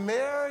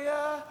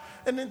 Samaria,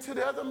 and then to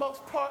the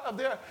othermost part of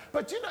there.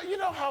 But you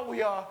know how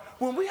we are.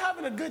 When we're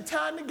having a good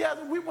time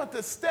together, we want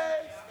to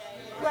stay,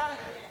 right?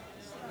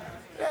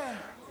 Yeah.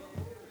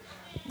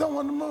 Don't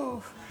want to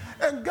move.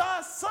 And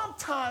God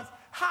sometimes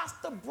has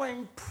to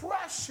bring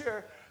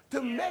pressure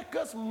to make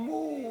us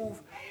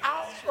move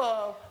out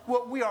of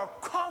what we are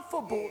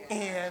comfortable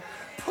in,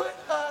 put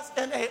us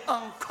in an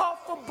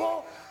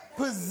uncomfortable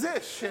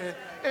position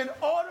in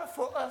order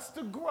for us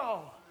to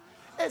grow.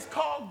 It's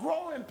called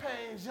growing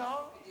pains,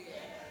 y'all.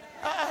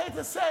 I hate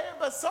to say it,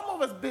 but some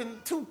of us been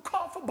too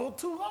comfortable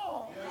too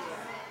long.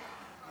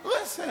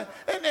 Listen,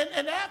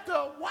 and after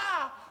a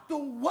while,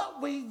 what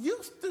we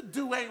used to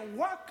do ain't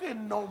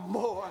working no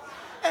more.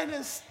 And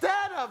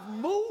instead of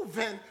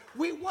moving,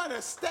 we want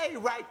to stay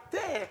right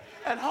there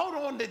and hold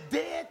on to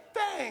dead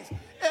things.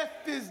 If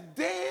it's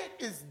dead,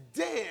 it's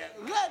dead.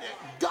 Let it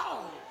go.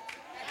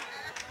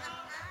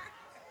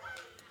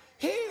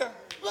 Here,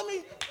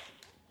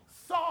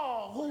 Saul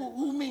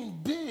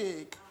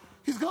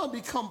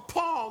going to become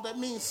Paul, that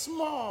means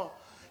small.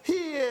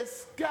 He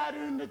is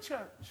scattering the church.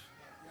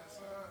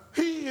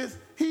 He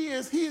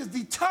is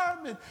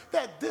determined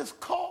that this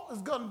cult is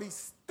going to be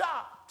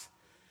stopped.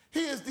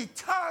 He is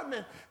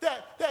determined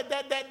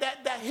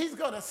that he's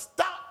going to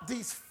stop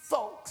these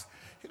folks.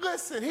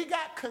 Listen, he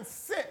got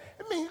consent.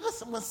 I mean,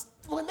 listen,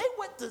 when they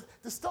went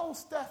to stone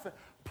Stephen,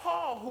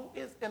 Paul,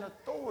 who is in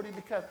authority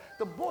because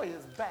the boy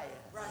is bad.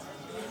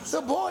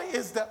 The boy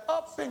is the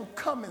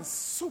up-and-coming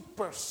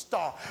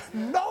superstar.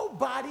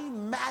 Nobody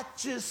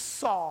matches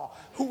Saul,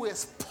 who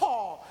is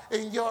Paul,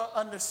 in your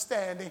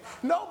understanding.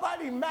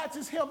 Nobody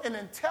matches him in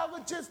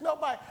intelligence.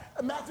 Nobody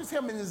matches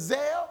him in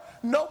zeal.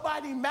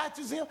 Nobody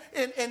matches him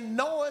in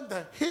knowing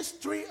the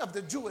history of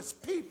the Jewish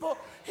people.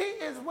 He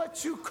is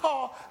what you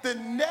call the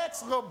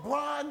next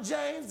LeBron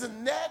James, the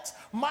next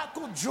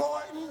Michael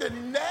Jordan, the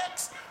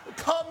next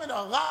coming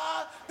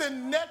alive, the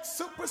next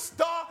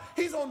superstar.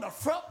 He's on the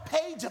front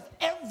page of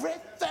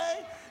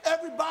everything.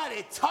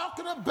 Everybody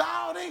talking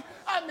about him.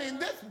 I mean,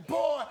 this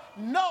boy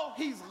knows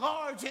he's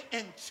large and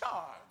in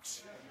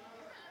charge.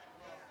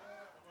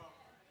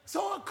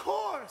 So, of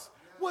course,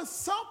 when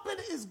something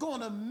is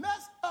going to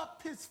mess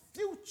up his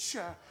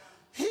future,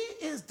 he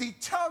is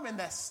determined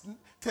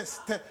to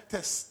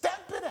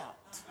stamp it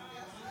out.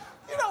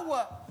 You know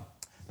what?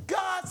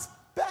 God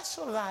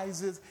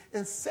specializes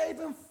in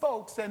saving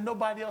folks that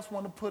nobody else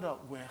want to put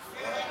up with.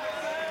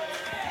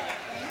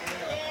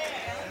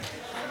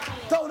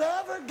 Don't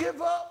ever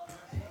give up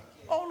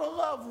on a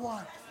loved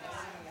one.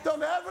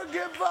 Don't ever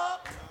give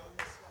up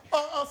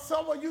on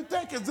someone you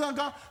think is done.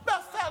 Matter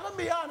of fact, let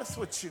me be honest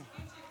with you.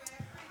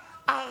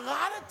 A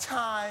lot of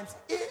times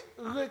it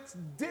looks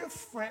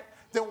different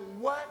than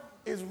what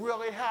is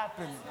really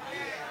happening.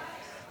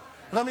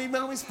 Let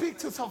me speak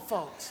to some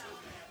folks.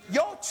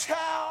 Your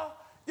child,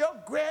 your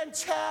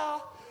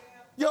grandchild,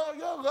 your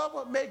loved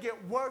one may get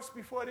worse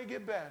before they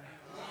get better.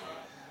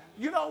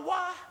 You know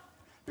why?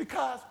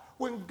 Because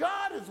when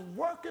God is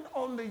working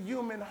on the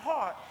human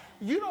heart,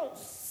 you don't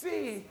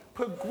see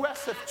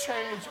progressive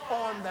change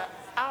on the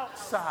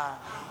outside.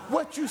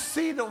 What you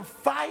see them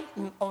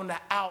fighting on the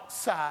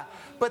outside,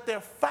 but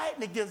they're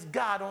fighting against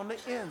God on the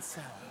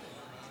inside.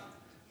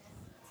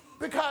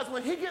 Because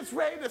when he gets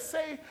ready to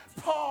save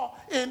Paul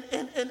in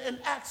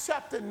Acts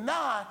chapter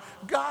 9,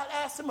 God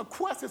asked him a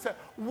question, said,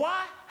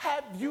 why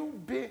have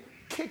you been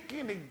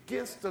kicking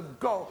against the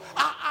goal?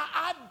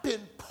 I've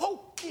been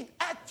poking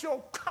at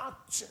your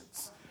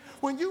conscience.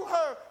 When you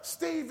heard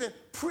Stephen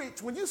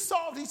preach, when you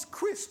saw these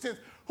Christians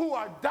who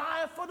are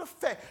dying for the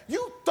faith,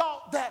 you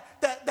thought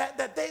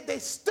that they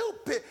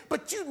stupid,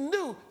 but you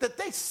knew that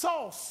they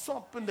saw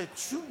something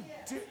that you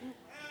didn't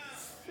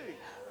see.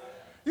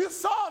 You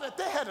saw that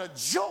they had a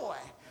joy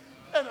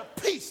and a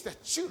peace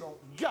that you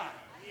don't got.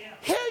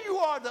 Here you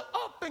are, the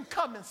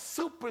up-and-coming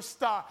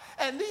superstar,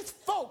 and these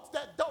folks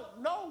that don't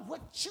know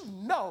what you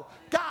know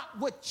got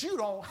what you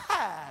don't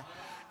have.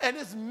 And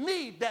it's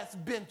me that's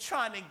been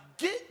trying to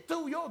get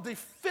through your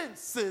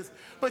defenses,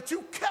 but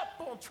you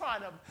kept on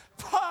trying to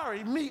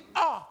parry me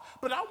off.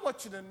 But I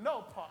want you to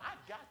know, Paul, I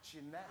got you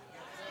now.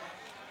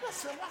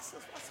 Listen, watch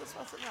this.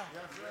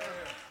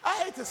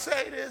 I hate to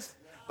say this,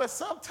 but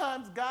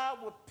sometimes God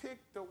will pick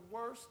the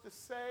worst to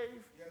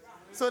save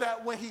so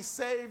that when he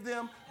saved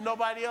them,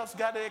 nobody else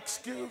got an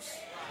excuse.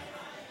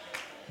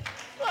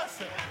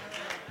 Listen,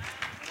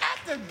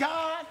 after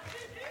God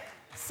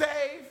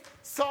saved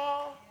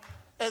Saul,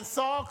 and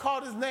Saul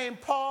called his name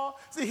Paul.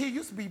 See, he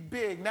used to be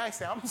big. Now he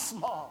said, I'm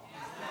small.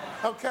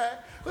 Okay?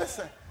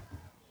 Listen,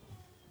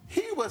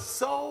 he was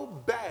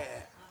so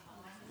bad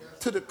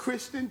to the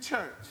Christian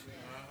church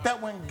that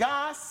when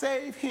God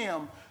saved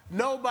him,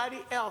 nobody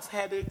else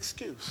had an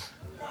excuse.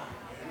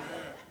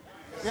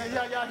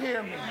 Yeah, y'all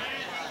hear me?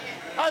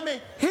 I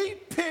mean, he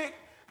picked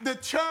the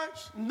church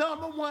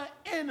number one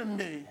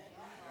enemy,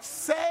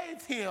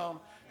 saved him,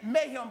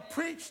 made him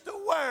preach the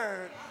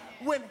word.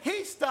 When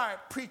he started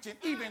preaching,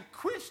 even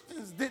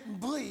Christians didn't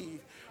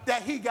believe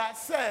that he got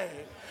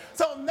saved.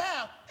 So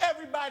now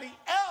everybody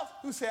else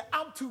who said,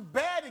 I'm too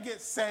bad to get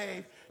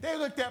saved, they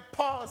looked at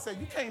Paul and said,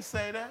 you can't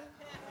say that.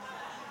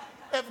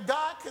 If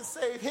God could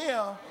save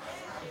him,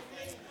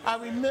 I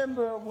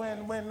remember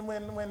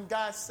when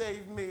God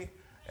saved me,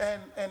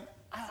 and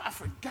I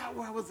forgot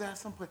where I was at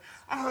someplace.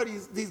 I heard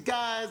these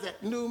guys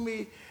that knew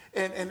me,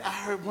 and I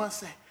heard one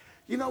say,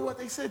 you know what?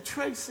 They said,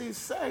 Tracy's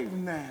saved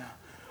now.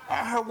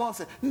 I heard one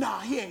say, nah,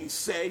 he ain't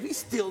saved. He's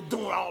still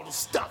doing all the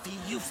stuff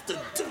he used to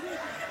do.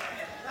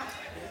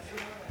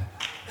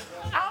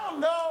 I don't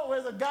know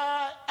whether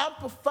God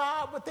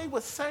amplified what they were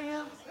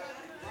saying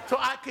so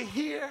I could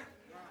hear.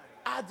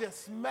 I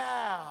just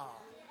smiled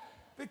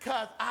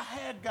because I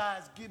had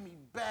guys give me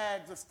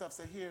bags of stuff.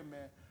 Say, here,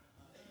 man,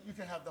 you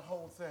can have the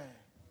whole thing.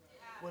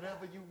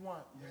 Whatever you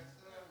want, man.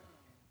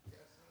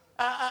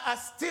 I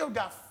still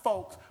got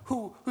folks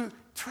who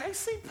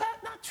Tracy,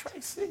 Pat, not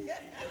Tracy.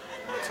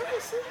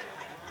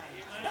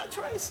 Not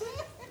Tracy.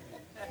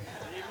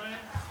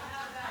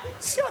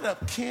 Shut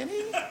up,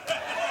 Kenny.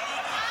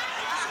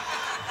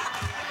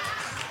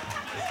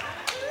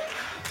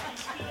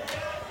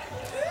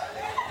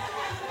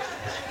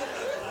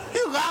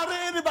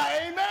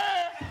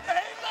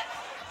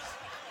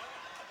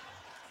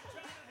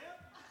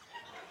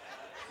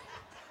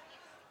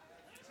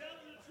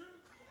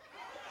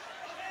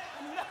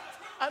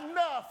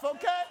 Enough,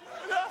 okay?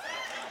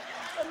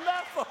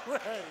 Enough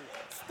already.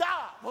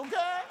 Stop,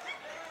 okay?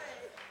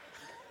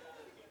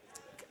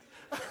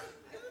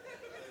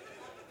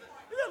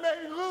 You done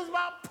made me lose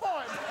my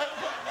point.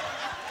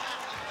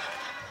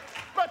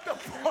 But the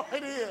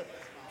point is,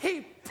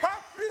 he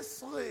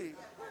purposely,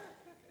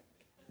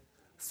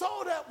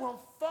 so that when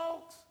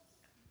folks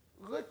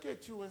look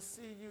at you and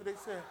see you, they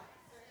say,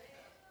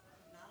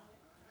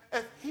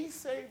 if he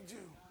saved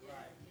you,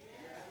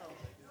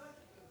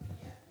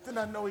 then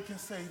I know he can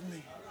save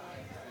me.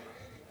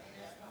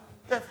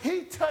 If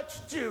he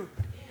touched you,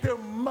 there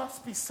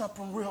must be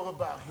something real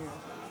about him.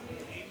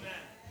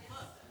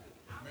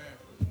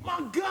 My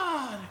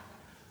God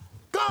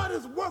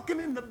is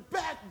working in the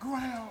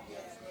background.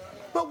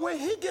 But when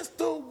he gets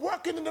through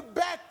working in the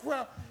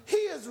background, he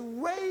is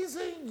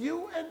raising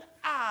you and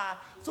I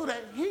so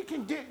that he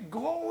can get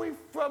glory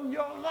from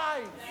your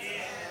life.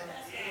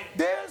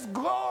 There's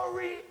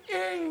glory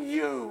in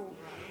you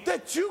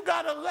that you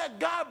got to let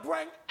God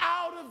bring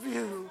out of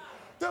you.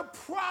 The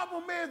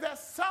problem is that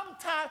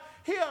sometimes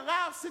he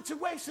allows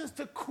situations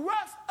to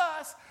crush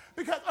us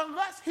because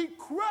unless he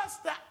crushes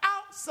the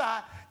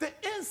outside, the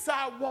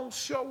inside won't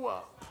show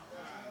up.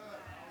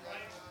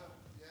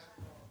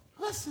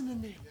 Listen to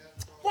me.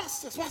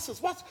 Watch this.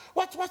 Watch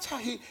how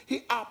he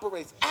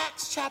operates.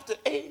 Acts chapter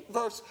 8,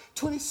 verse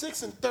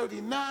 26 and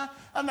 39.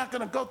 I'm not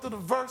going to go through the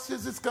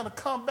verses. It's going to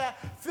come back.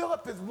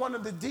 Philip is one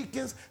of the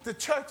deacons. The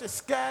church is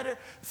scattered.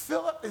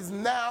 Philip is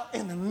now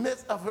in the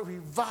midst of a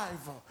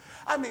revival.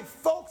 I mean,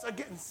 folks are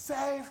getting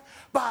saved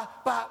by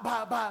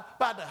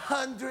the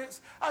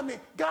hundreds. I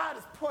mean, God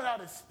is pouring out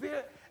his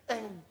spirit.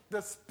 And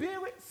the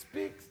Spirit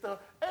speaks, the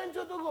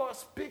angel of the Lord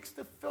speaks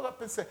to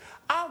Philip and says,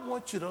 I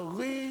want you to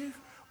leave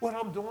what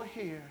I'm doing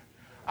here.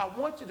 I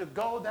want you to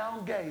go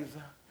down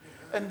Gaza.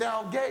 And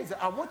down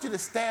Gaza, I want you to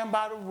stand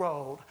by the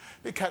road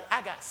because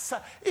I got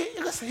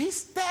listen, he's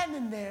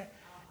standing there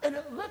and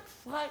it looks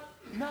like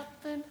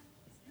nothing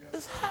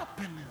is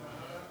happening.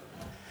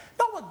 You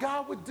know what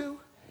God would do?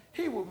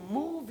 He would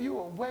move you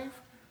away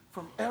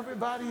from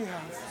everybody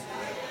else.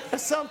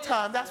 And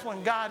sometimes that's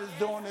when God is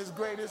doing his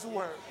greatest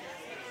work.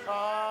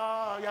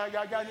 Oh, y'all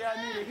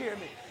need to hear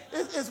me.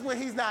 It's when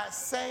he's not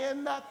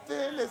saying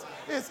nothing.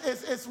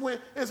 It's when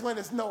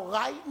there's no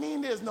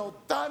lightning, there's no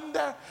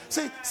thunder.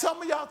 See,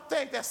 some of y'all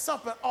think that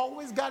something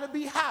always got to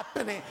be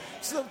happening.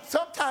 So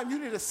sometimes you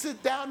need to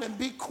sit down and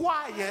be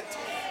quiet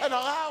and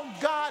allow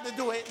God to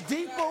do a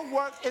deeper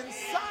work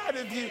inside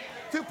of you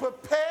to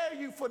prepare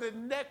you for the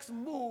next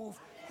move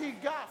he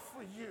got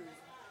for you.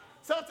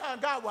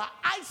 Sometimes God will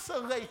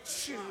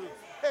isolate you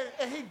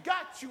and he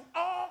got you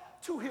all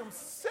to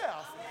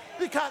himself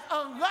because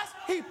unless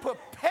he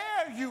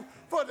prepare you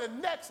for the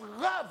next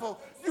level,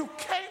 you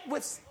can't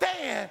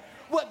withstand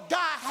what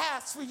God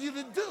has for you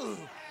to do.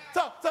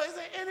 So is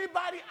there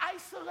anybody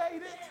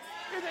isolated?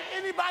 Is there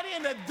anybody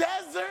in the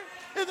desert?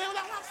 Is there,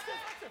 watch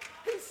this.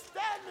 He's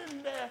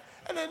standing there,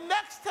 and the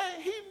next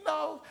thing he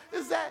knows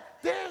is that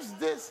there's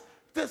this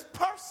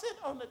person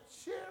on the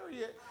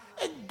chariot,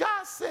 and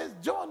God says,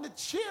 join the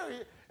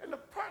chariot. And the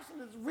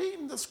person is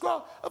reading the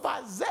scroll of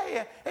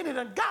Isaiah, and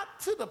it got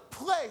to the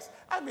place,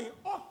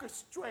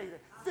 orchestrated,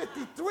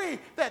 53,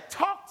 that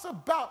talks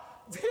about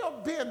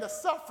him being the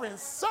suffering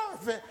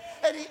servant.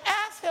 And he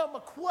asked him a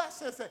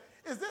question and said,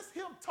 is this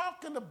him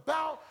talking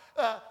about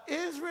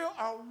Israel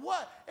or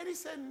what? And he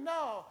said,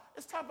 no,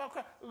 it's talking about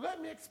Christ.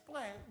 Let me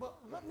explain. Well,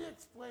 let me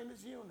explain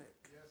this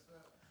eunuch. Yes,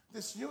 sir.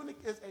 This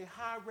eunuch is a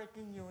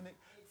high-ranking eunuch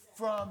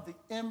from the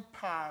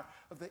empire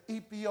of the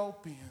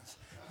Ethiopians.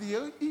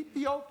 The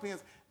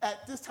Ethiopians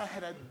at this time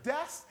had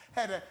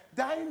a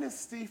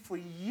dynasty for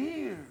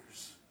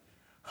years,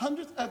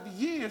 hundreds of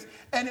years,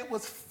 and it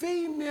was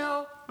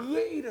female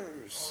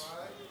leaders.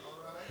 All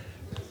right.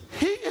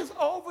 He is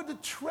over the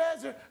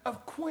treasure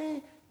of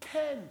Queen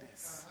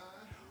Candace,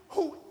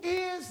 who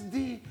is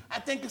the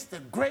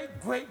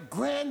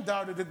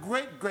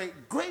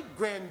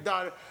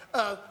great-great-granddaughter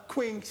of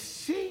Queen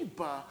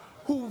Sheba,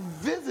 who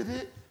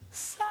visited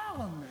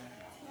Solomon.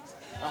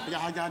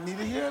 Y'all need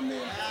to hear me.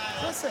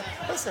 Listen.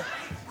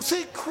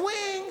 See,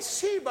 Queen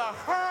Sheba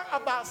heard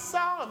about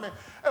Solomon,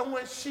 and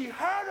when she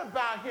heard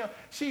about him,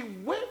 she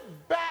went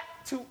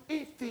back to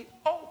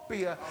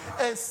Ethiopia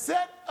and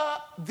set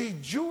up the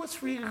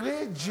Jewish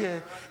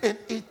religion in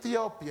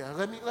Ethiopia.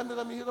 Let me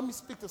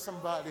speak to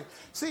somebody.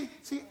 See,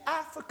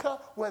 Africa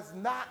was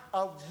not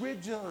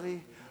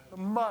originally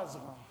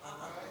Muslim.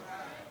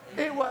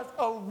 It was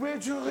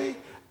originally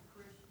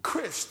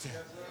Christian.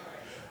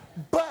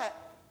 But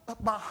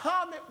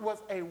Muhammad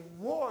was a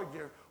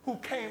warrior who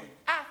came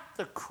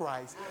after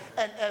Christ.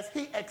 And as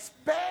he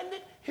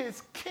expanded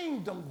his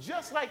kingdom,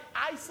 just like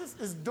ISIS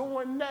is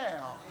doing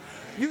now,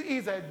 you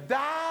either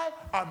died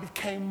or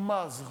became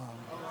Muslim.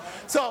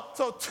 So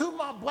to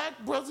my black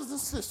brothers and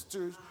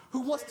sisters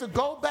who wants to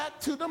go back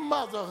to the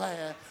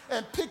motherland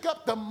and pick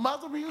up the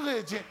mother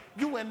religion,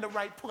 you in the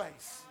right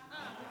place.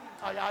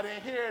 Oh, y'all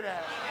didn't hear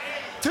that.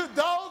 To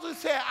those who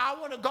said, I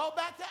want to go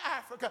back to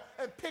Africa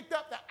and picked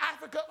up the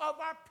Africa of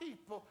our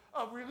people,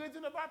 a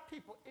religion of our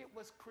people, it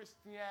was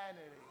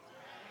Christianity.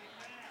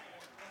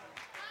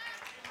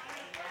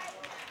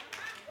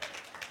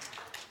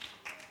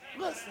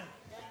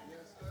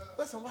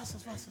 Listen, watch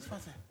this.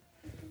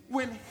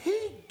 When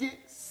he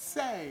gets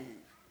saved,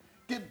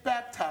 get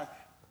baptized,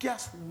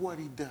 guess what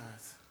he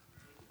does?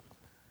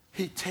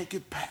 He take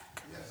it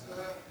back.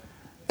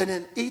 And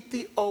in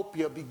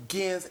Ethiopia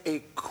begins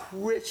a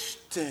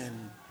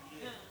Christian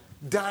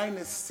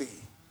dynasty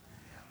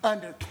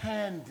under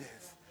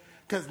Candace,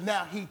 because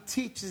now he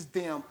teaches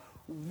them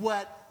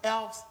what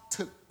else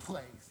took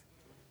place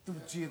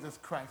through Jesus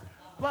Christ.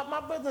 But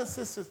my brothers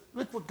and sisters,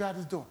 look what God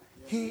is doing.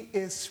 He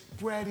is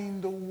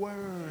spreading the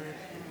word.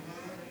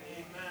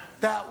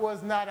 That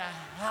was not a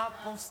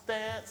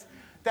happenstance.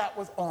 That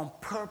was on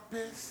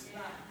purpose.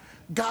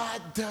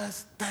 God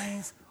does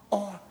things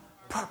on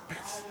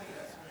purpose.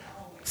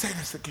 Say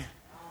this again.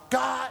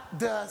 God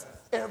does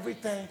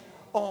everything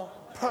on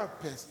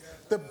purpose.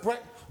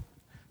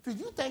 Do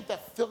you think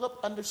that Philip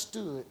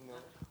understood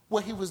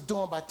what he was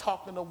doing by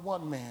talking to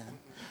one man?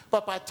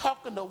 But by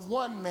talking to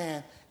one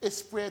man, it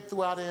spread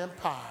throughout the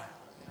empire.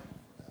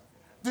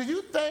 Do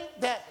you think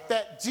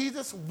that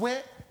Jesus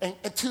went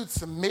into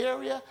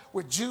Samaria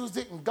where Jews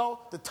didn't go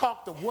to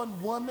talk to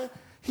one woman?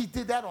 He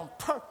did that on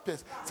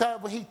purpose. So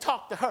when he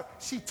talked to her,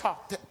 she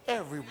talked to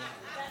everyone.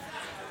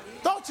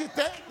 Don't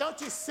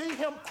you see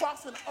him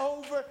crossing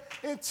over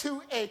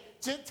into a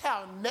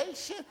Gentile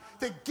nation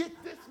to get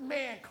this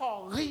man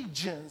called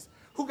Legions,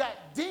 who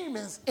got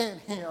demons in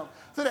him,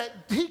 so that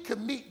he could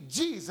meet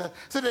Jesus,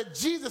 so that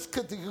Jesus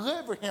could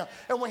deliver him.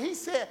 And when he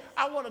said,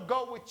 I want to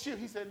go with you,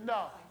 he said,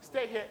 no,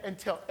 stay here and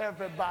tell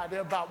everybody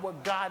about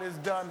what God has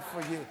done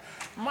for you.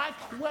 My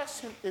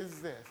question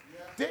is this.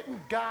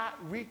 Didn't God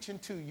reach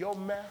into your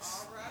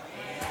mess,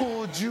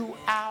 pulled you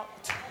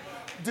out?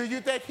 Do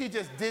you think he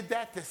just did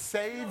that to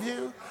save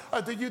you?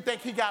 Or do you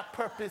think he got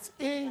purpose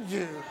in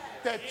you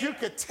that you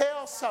could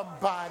tell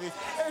somebody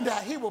and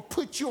that he will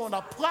put you on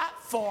a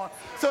platform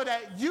so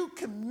that you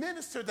can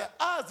minister to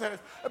others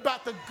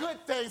about the good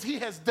things he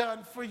has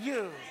done for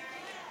you?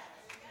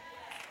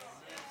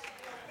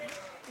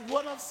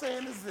 What I'm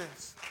saying is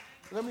this.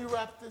 Let me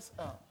wrap this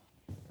up.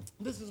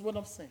 This is what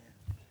I'm saying.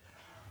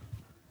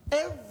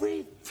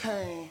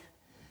 Everything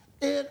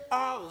in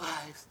our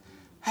lives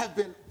have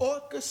been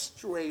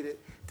orchestrated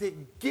to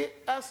get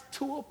us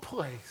to a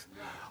place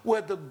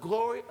where the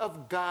glory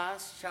of God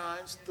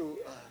shines through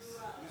us.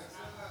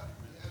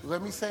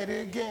 Let me say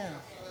that again.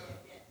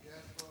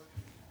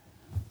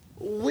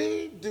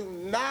 We do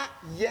not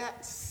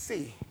yet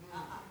see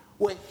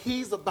what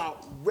he's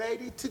about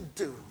ready to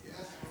do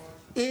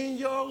in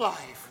your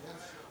life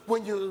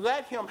when you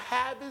let him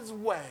have his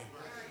way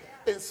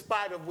in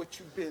spite of what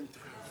you've been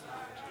through.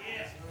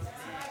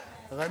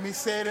 Let me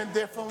say it in a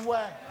different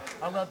way.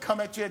 I'm going to come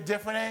at you at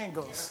different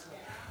angles.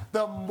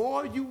 The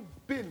more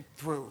you've been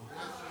through,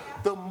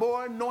 the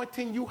more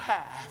anointing you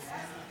have,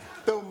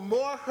 the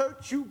more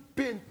hurt you've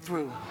been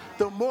through,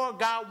 the more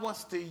God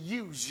wants to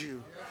use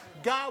you.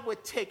 God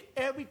would take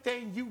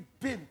everything you've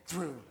been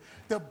through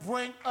to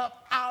bring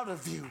up out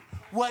of you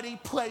what he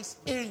placed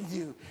in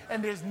you.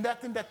 And there's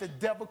nothing that the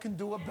devil can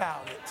do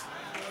about it.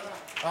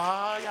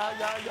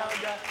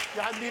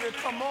 Y'all need to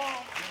come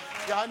on.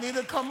 Y'all need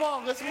to come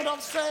on. Listen what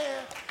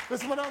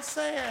I'm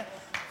saying.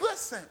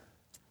 Listen,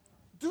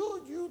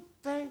 do you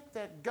think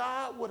that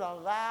God would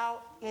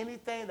allow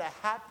anything to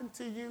happen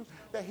to you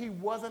that he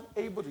wasn't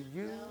able to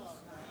use?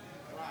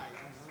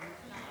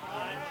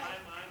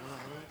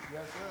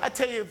 I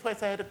tell you the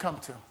place I had to come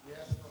to.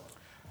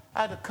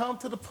 I had to come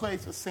to the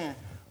place of saying,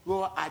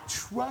 Lord, I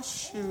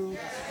trust you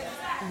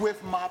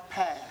with my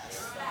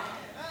past.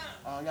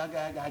 Y'all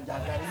got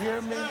to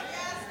hear me?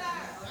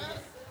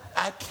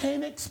 I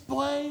can't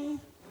explain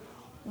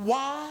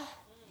why,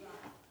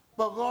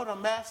 but Lord,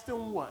 I'm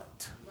asking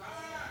what?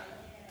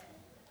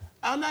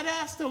 I'm not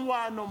asking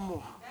why no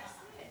more.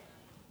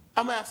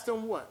 I'm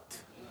asking what?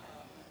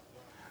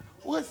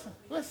 Listen.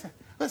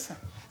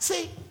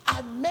 See,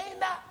 I may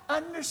not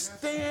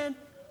understand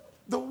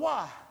the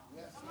why,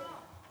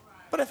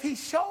 but if he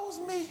shows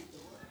me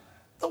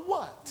the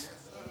what,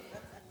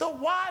 the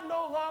why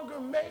no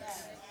longer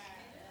makes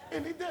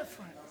any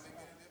difference.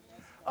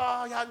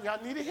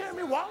 Y'all need to hear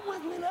me. Walk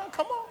with me now.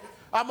 Come on.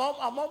 I'm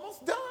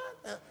almost done.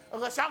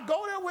 Unless y'all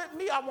go there with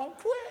me, I won't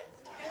quit.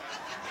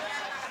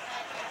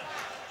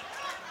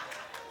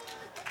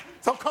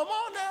 So come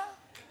on now.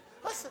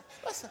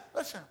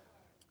 Listen.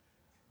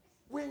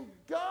 When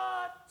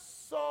God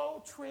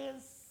so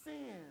transcends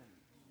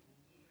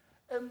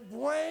and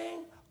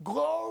bring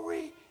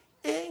glory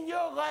in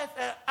your life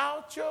and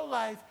out your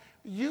life,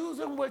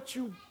 using what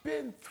you've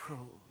been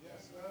through,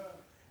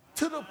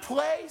 to the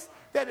place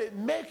that it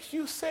makes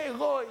you say,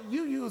 Lord,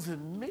 you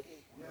using me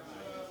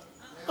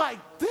like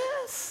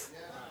this?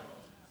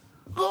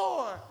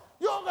 Lord,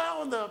 you're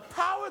allowing the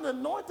power and the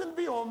anointing to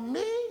be on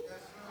me?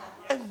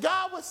 And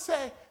God would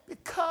say,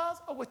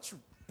 because of what you've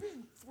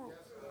been through,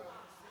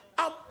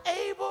 I'm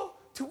able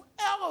to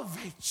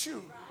elevate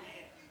you.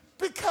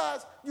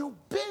 Because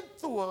you've been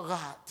through a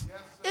lot.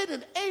 It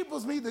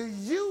enables me to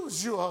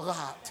use you a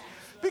lot.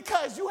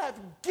 Because you have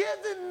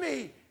given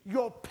me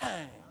your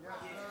pain.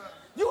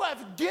 You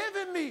have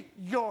given me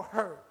your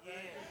hurt.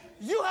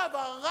 You have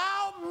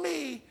allowed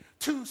me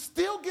to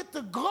still get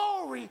the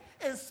glory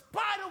in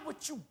spite of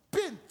what you've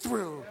been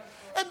through.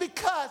 And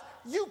because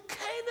you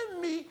came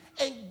to me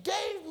and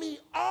gave me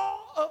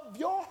all of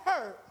your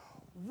hurt,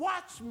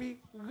 watch me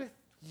lift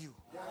you.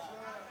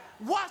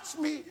 Watch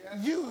me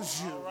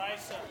use you.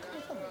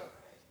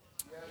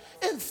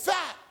 In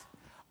fact,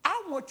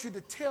 I want you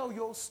to tell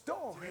your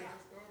story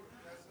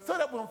so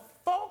that when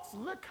folks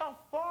look how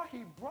far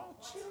he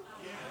brought you,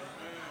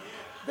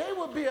 they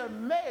will be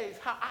amazed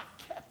how I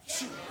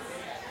kept you.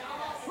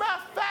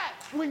 Matter of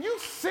fact, when you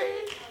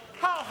see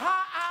how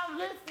high I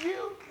lift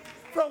you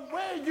from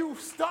where you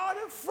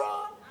started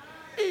from,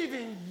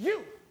 even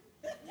you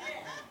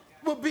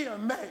will be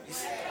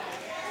amazed.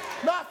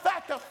 Matter of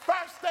fact, the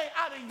first thing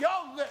out of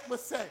your lip will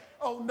say,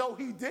 oh, no,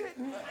 he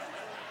didn't.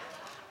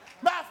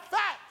 Matter of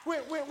fact, when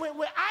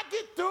I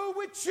get through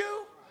with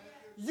you,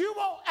 you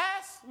won't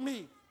ask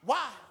me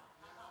why.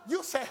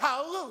 You say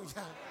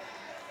hallelujah.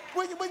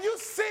 When you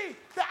see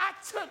that I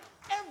took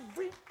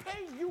every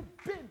pain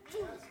you've been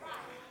through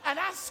and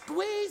I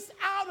squeezed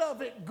out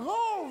of it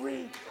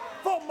glory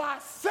for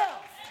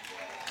myself,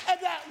 and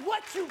that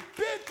what you've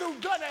been through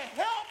gonna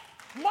help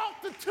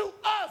multitude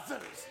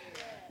others,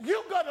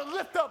 you're gonna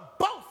lift up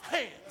both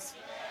hands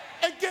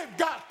and give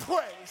God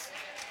praise.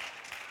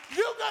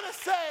 You're gonna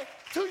say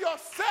to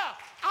yourself,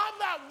 I'm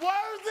not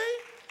worthy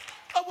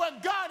of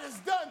what God has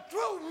done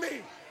through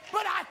me,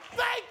 but I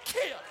thank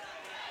him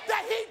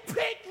that he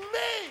picked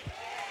me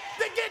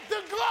to get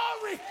the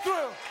glory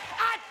through.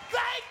 I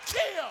thank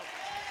him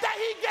that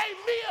he gave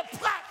me a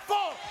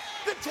platform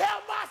to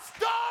tell my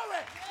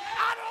story.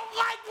 I don't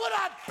like what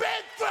I've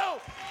been through,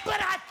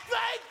 but I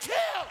thank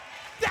him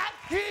that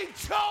he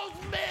chose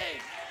me.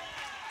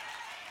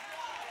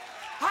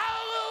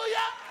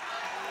 Hallelujah!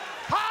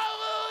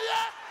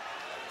 Hallelujah!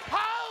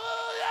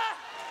 Hallelujah!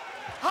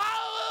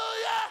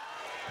 Hallelujah!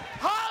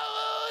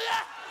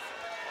 Hallelujah!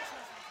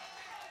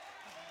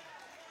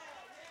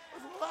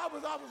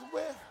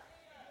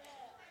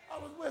 I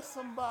was with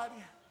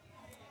somebody,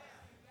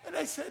 and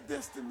they said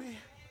this to me.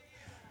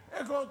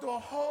 They're going through a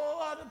whole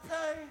lot of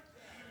pain,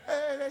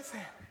 and they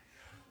said,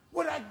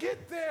 when I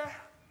get there,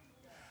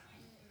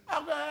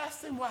 I'm going to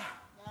ask them why.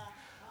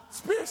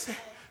 Spirit said,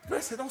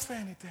 don't say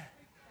anything.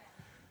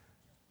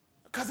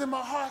 Because in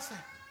my heart, I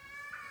said,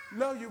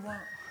 no, you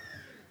won't.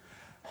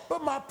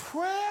 But my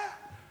prayer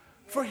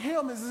for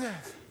him is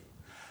this.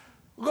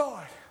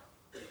 Lord,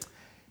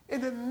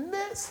 in the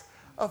midst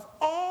of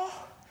all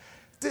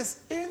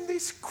this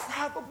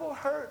indescribable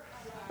hurt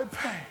and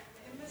pain,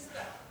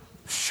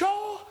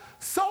 show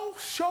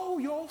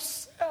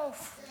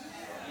yourself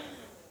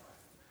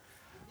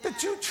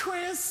that you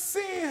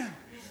transcend,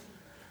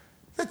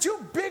 that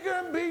you're bigger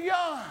and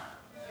beyond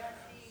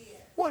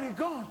what he's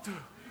going through.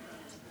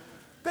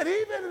 That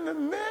even in the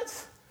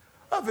midst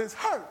of his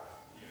hurt,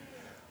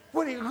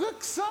 when he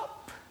looks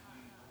up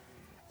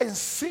and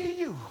see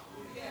you,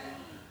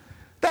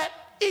 that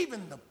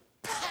even the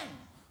pain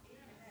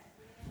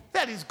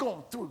that he's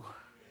going through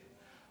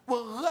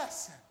will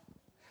lessen.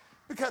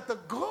 Because the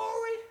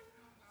glory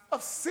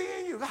of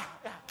seeing you,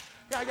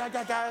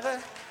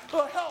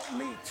 Lord, help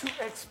me to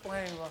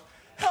explain, Lord.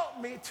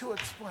 Help me to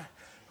explain.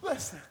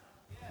 Listen,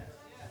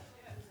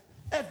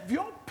 if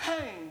your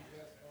pain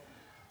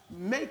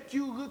make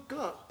you look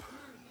up,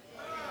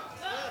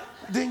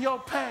 then your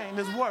pain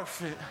is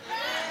worth it.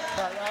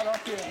 I don't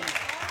hear me.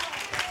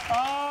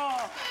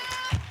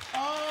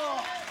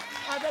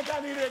 I think I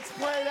need to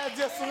explain that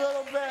just a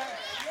little bit.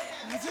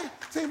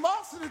 See,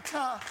 most of the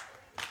time,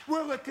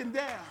 we're looking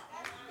down.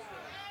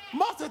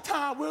 Most of the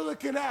time, we're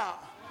looking out.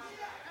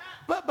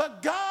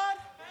 But God,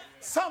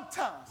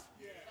 sometimes,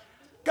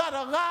 God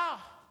allow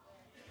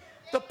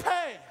the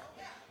pain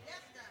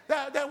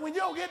that when you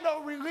don't get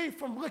no relief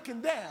from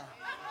looking down,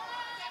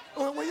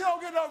 when you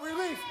don't get no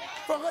relief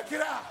from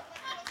looking out,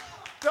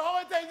 the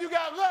only thing you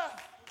got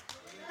left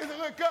is to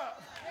look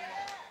up.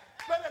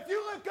 But if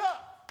you look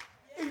up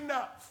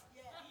enough,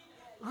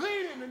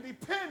 leading and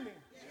depending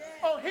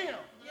on him,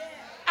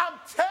 I'm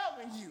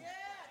telling you,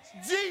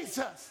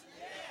 Jesus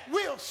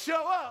will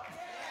show up.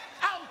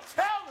 I'm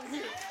telling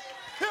you,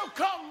 he'll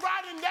come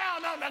riding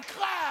down on a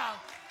cloud.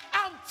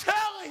 I'm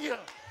telling you,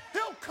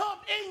 he'll come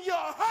in your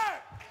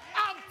heart.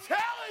 I'm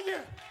telling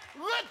you,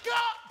 look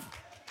up,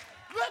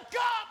 look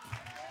up,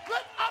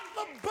 look up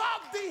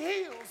above the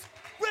hills.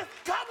 We're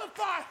coming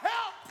for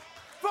help,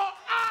 for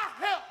our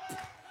help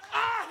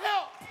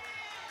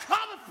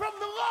coming from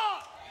the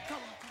Lord. Come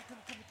on.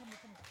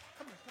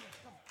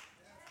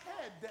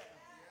 Head down,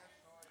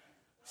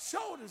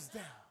 shoulders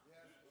down.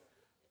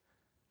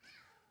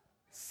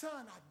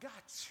 Son, I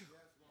got you.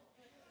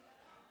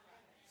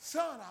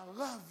 Son, I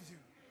love you.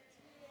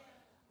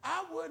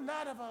 I would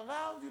not have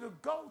allowed you to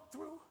go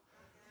through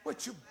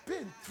what you've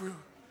been through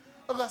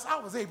unless I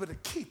was able to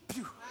keep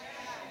you.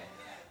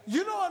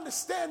 You don't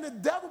understand, the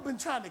devil been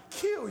trying to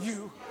kill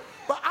you,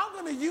 but I'm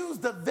going to use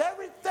the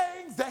very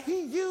things that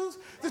he used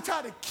to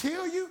try to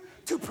kill you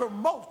to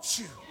promote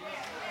you.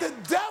 The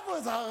devil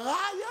is a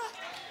liar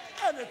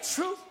and the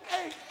truth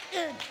ain't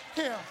in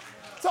him.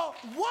 So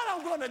what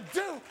I'm going to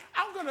do,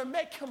 I'm going to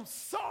make him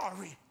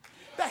sorry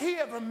that he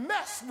ever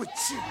messed with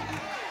you.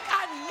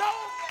 I know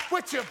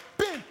what you've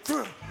been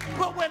through,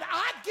 but when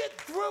I get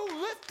through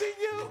lifting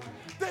you,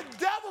 the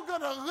devil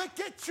going to look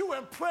at you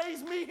and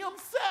praise me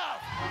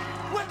himself.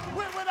 When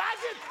I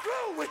get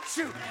through with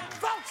you,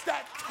 folks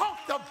that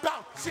talked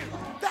about you,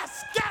 that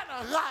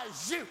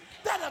scandalized you,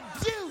 that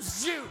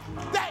abused you,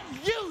 that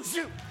used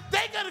you,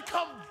 they're going to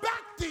come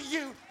back to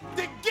you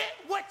to get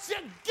what you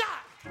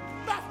got.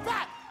 Matter of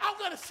fact, I'm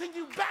going to send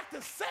you back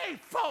to same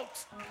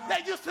folks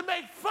that used to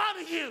make fun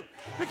of you,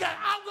 because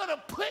I'm going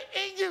to put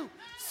in you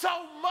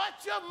so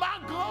much of my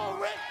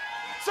glory,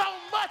 so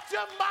much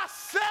of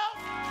myself,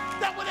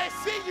 that when they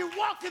see you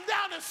walking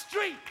down the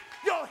street,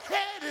 your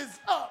head is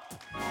up.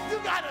 You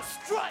got to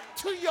strut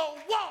to your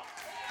walk.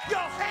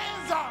 Your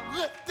hands are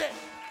lifted.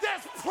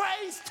 There's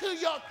praise to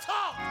your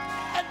talk.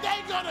 And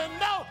they're going to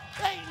know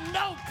ain't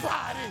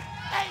nobody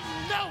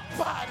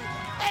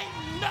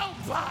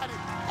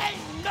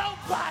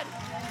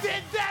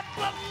did that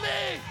but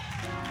me.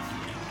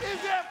 Is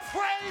there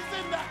praise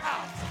in the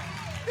house?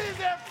 Is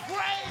there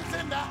praise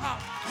in the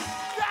house?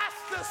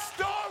 That's the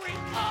story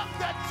of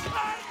the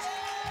church.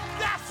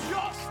 That's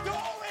your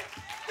story.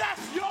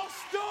 That's your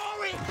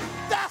story.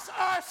 That's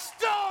our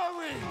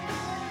story.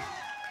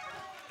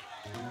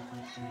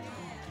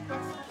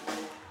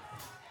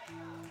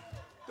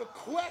 The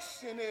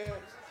question is,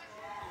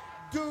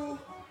 do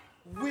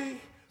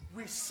we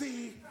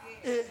receive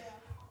it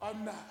or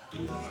not?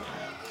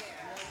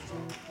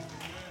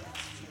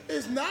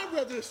 It's not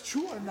whether it's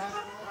true or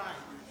not.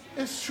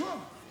 It's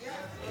true.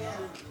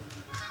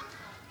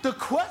 The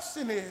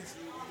question is,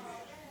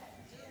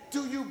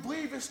 do you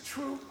believe it's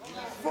true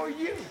for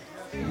you?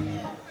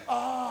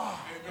 Oh,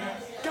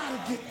 gotta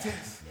get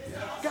this.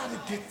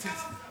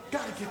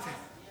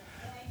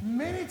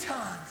 Many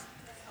times,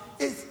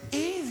 it's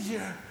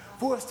easier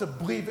for us to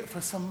believe it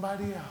for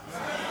somebody else.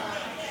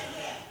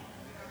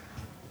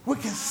 We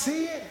can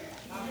see it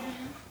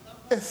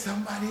in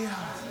somebody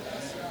else.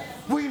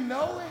 We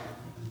know it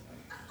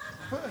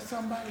for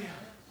somebody else.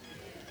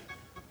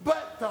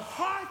 But the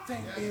hard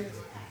thing is,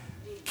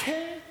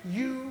 can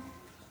you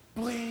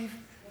believe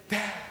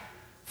that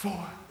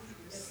for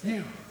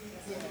you?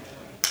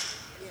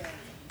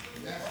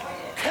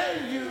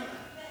 Can you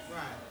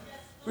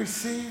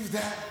receive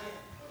that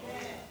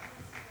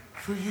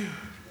for you?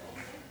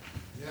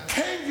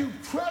 Can you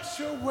press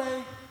your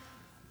way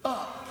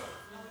up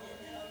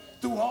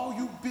through all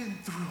you've been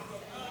through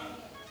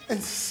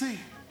and see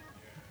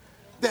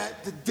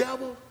that the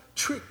devil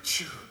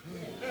tricked you?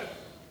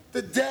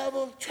 The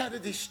devil tried to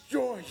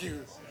destroy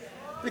you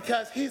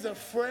because he's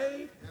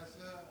afraid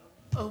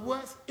of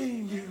what's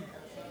in you.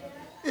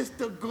 It's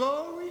the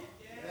glory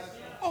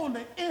on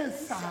the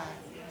inside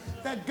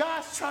that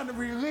God's trying to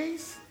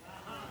release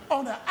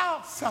on the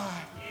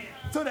outside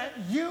so that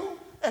you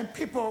and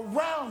people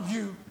around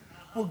you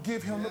will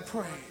give him the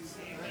praise.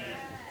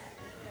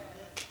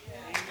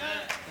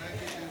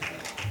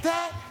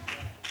 That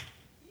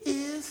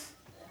is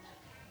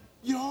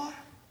your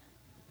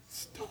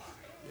story.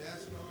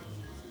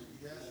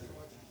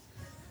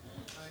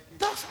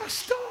 That's our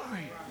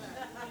story.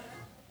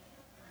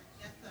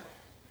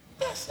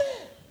 That's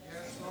it.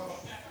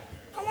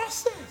 Now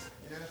watch this.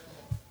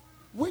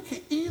 We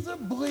can either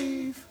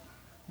believe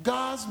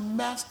God's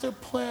master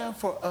plan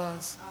for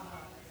us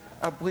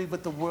or believe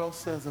what the world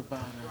says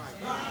about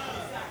us.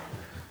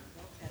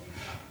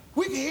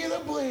 We can either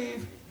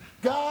believe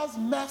God's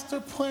master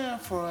plan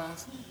for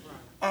us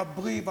or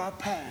believe our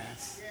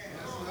past.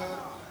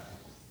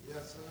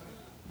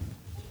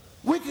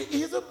 We can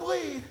either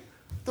believe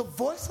the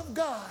voice of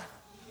God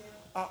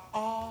or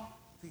all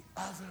the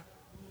other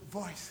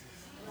voices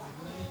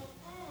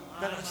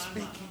that are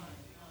speaking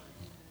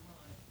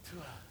to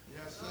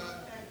us.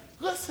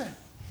 Listen,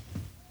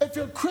 if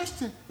you're a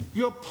Christian,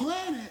 you're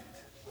planted,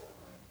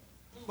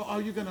 but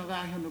are you going to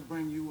allow him to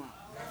bring you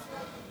up?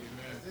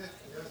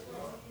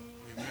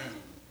 Amen.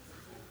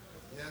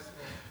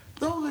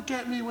 Don't look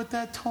at me with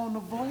that tone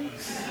of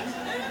voice.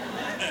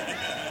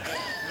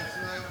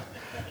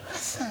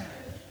 Listen,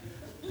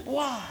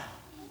 why?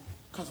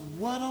 Because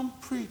what I'm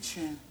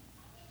preaching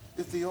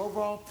is the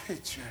overall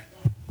picture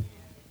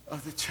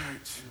of the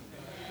church.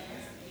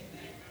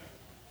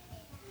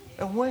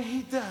 And when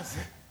he does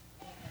it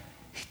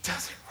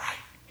right.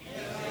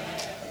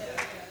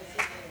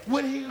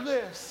 When he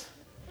lifts,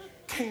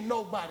 can't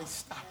nobody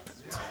stop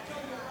it.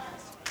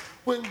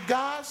 When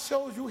God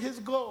shows you his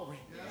glory,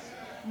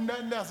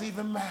 nothing else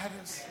even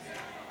matters.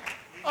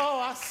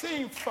 Oh, I've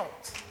seen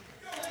folks,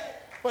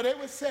 but they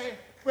would say,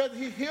 whether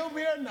he healed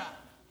me or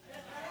not,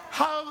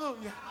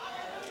 hallelujah.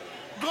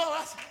 Glory.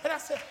 And I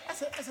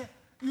said,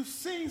 you've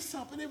seen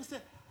something. They would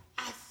say,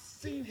 I've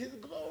seen his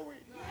glory.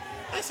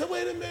 I said,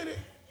 wait a minute.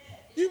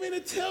 You mean to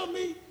tell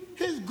me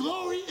his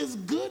glory is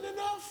good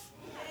enough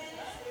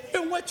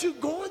in what you're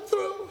going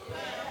through?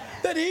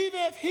 That even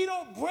if he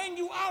don't bring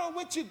you out of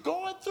what you're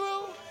going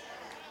through,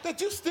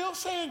 that you still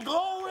saying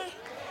glory?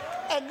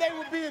 And they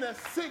would be in a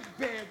sick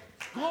bed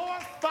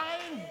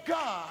glorifying God.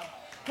 God.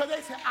 Because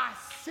they say, I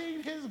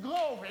seen his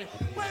glory.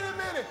 Wait a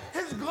minute.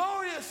 His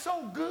glory is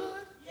so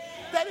good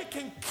that it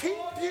can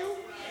keep you.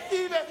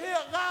 Even if he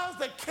allows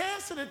the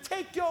cancer to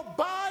take your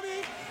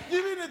body.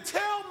 You mean to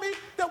tell me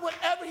that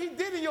whatever he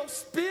did in your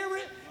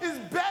spirit is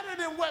better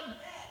than what...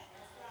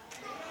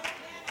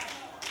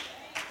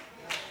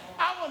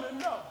 I want to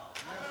know.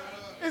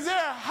 Is there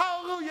a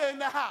hallelujah in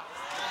the house?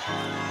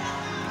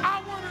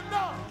 I want to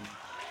know.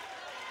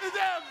 Is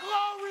there a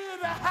glory in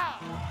the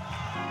house?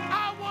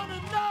 I want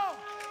to know.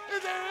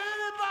 Is there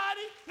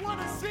anybody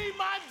want to see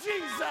my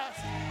Jesus?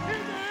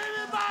 Is there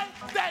anybody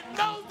that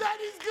knows that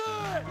he's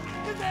good?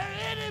 Is there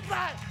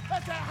anybody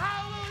that says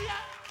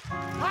hallelujah?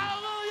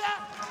 Hallelujah.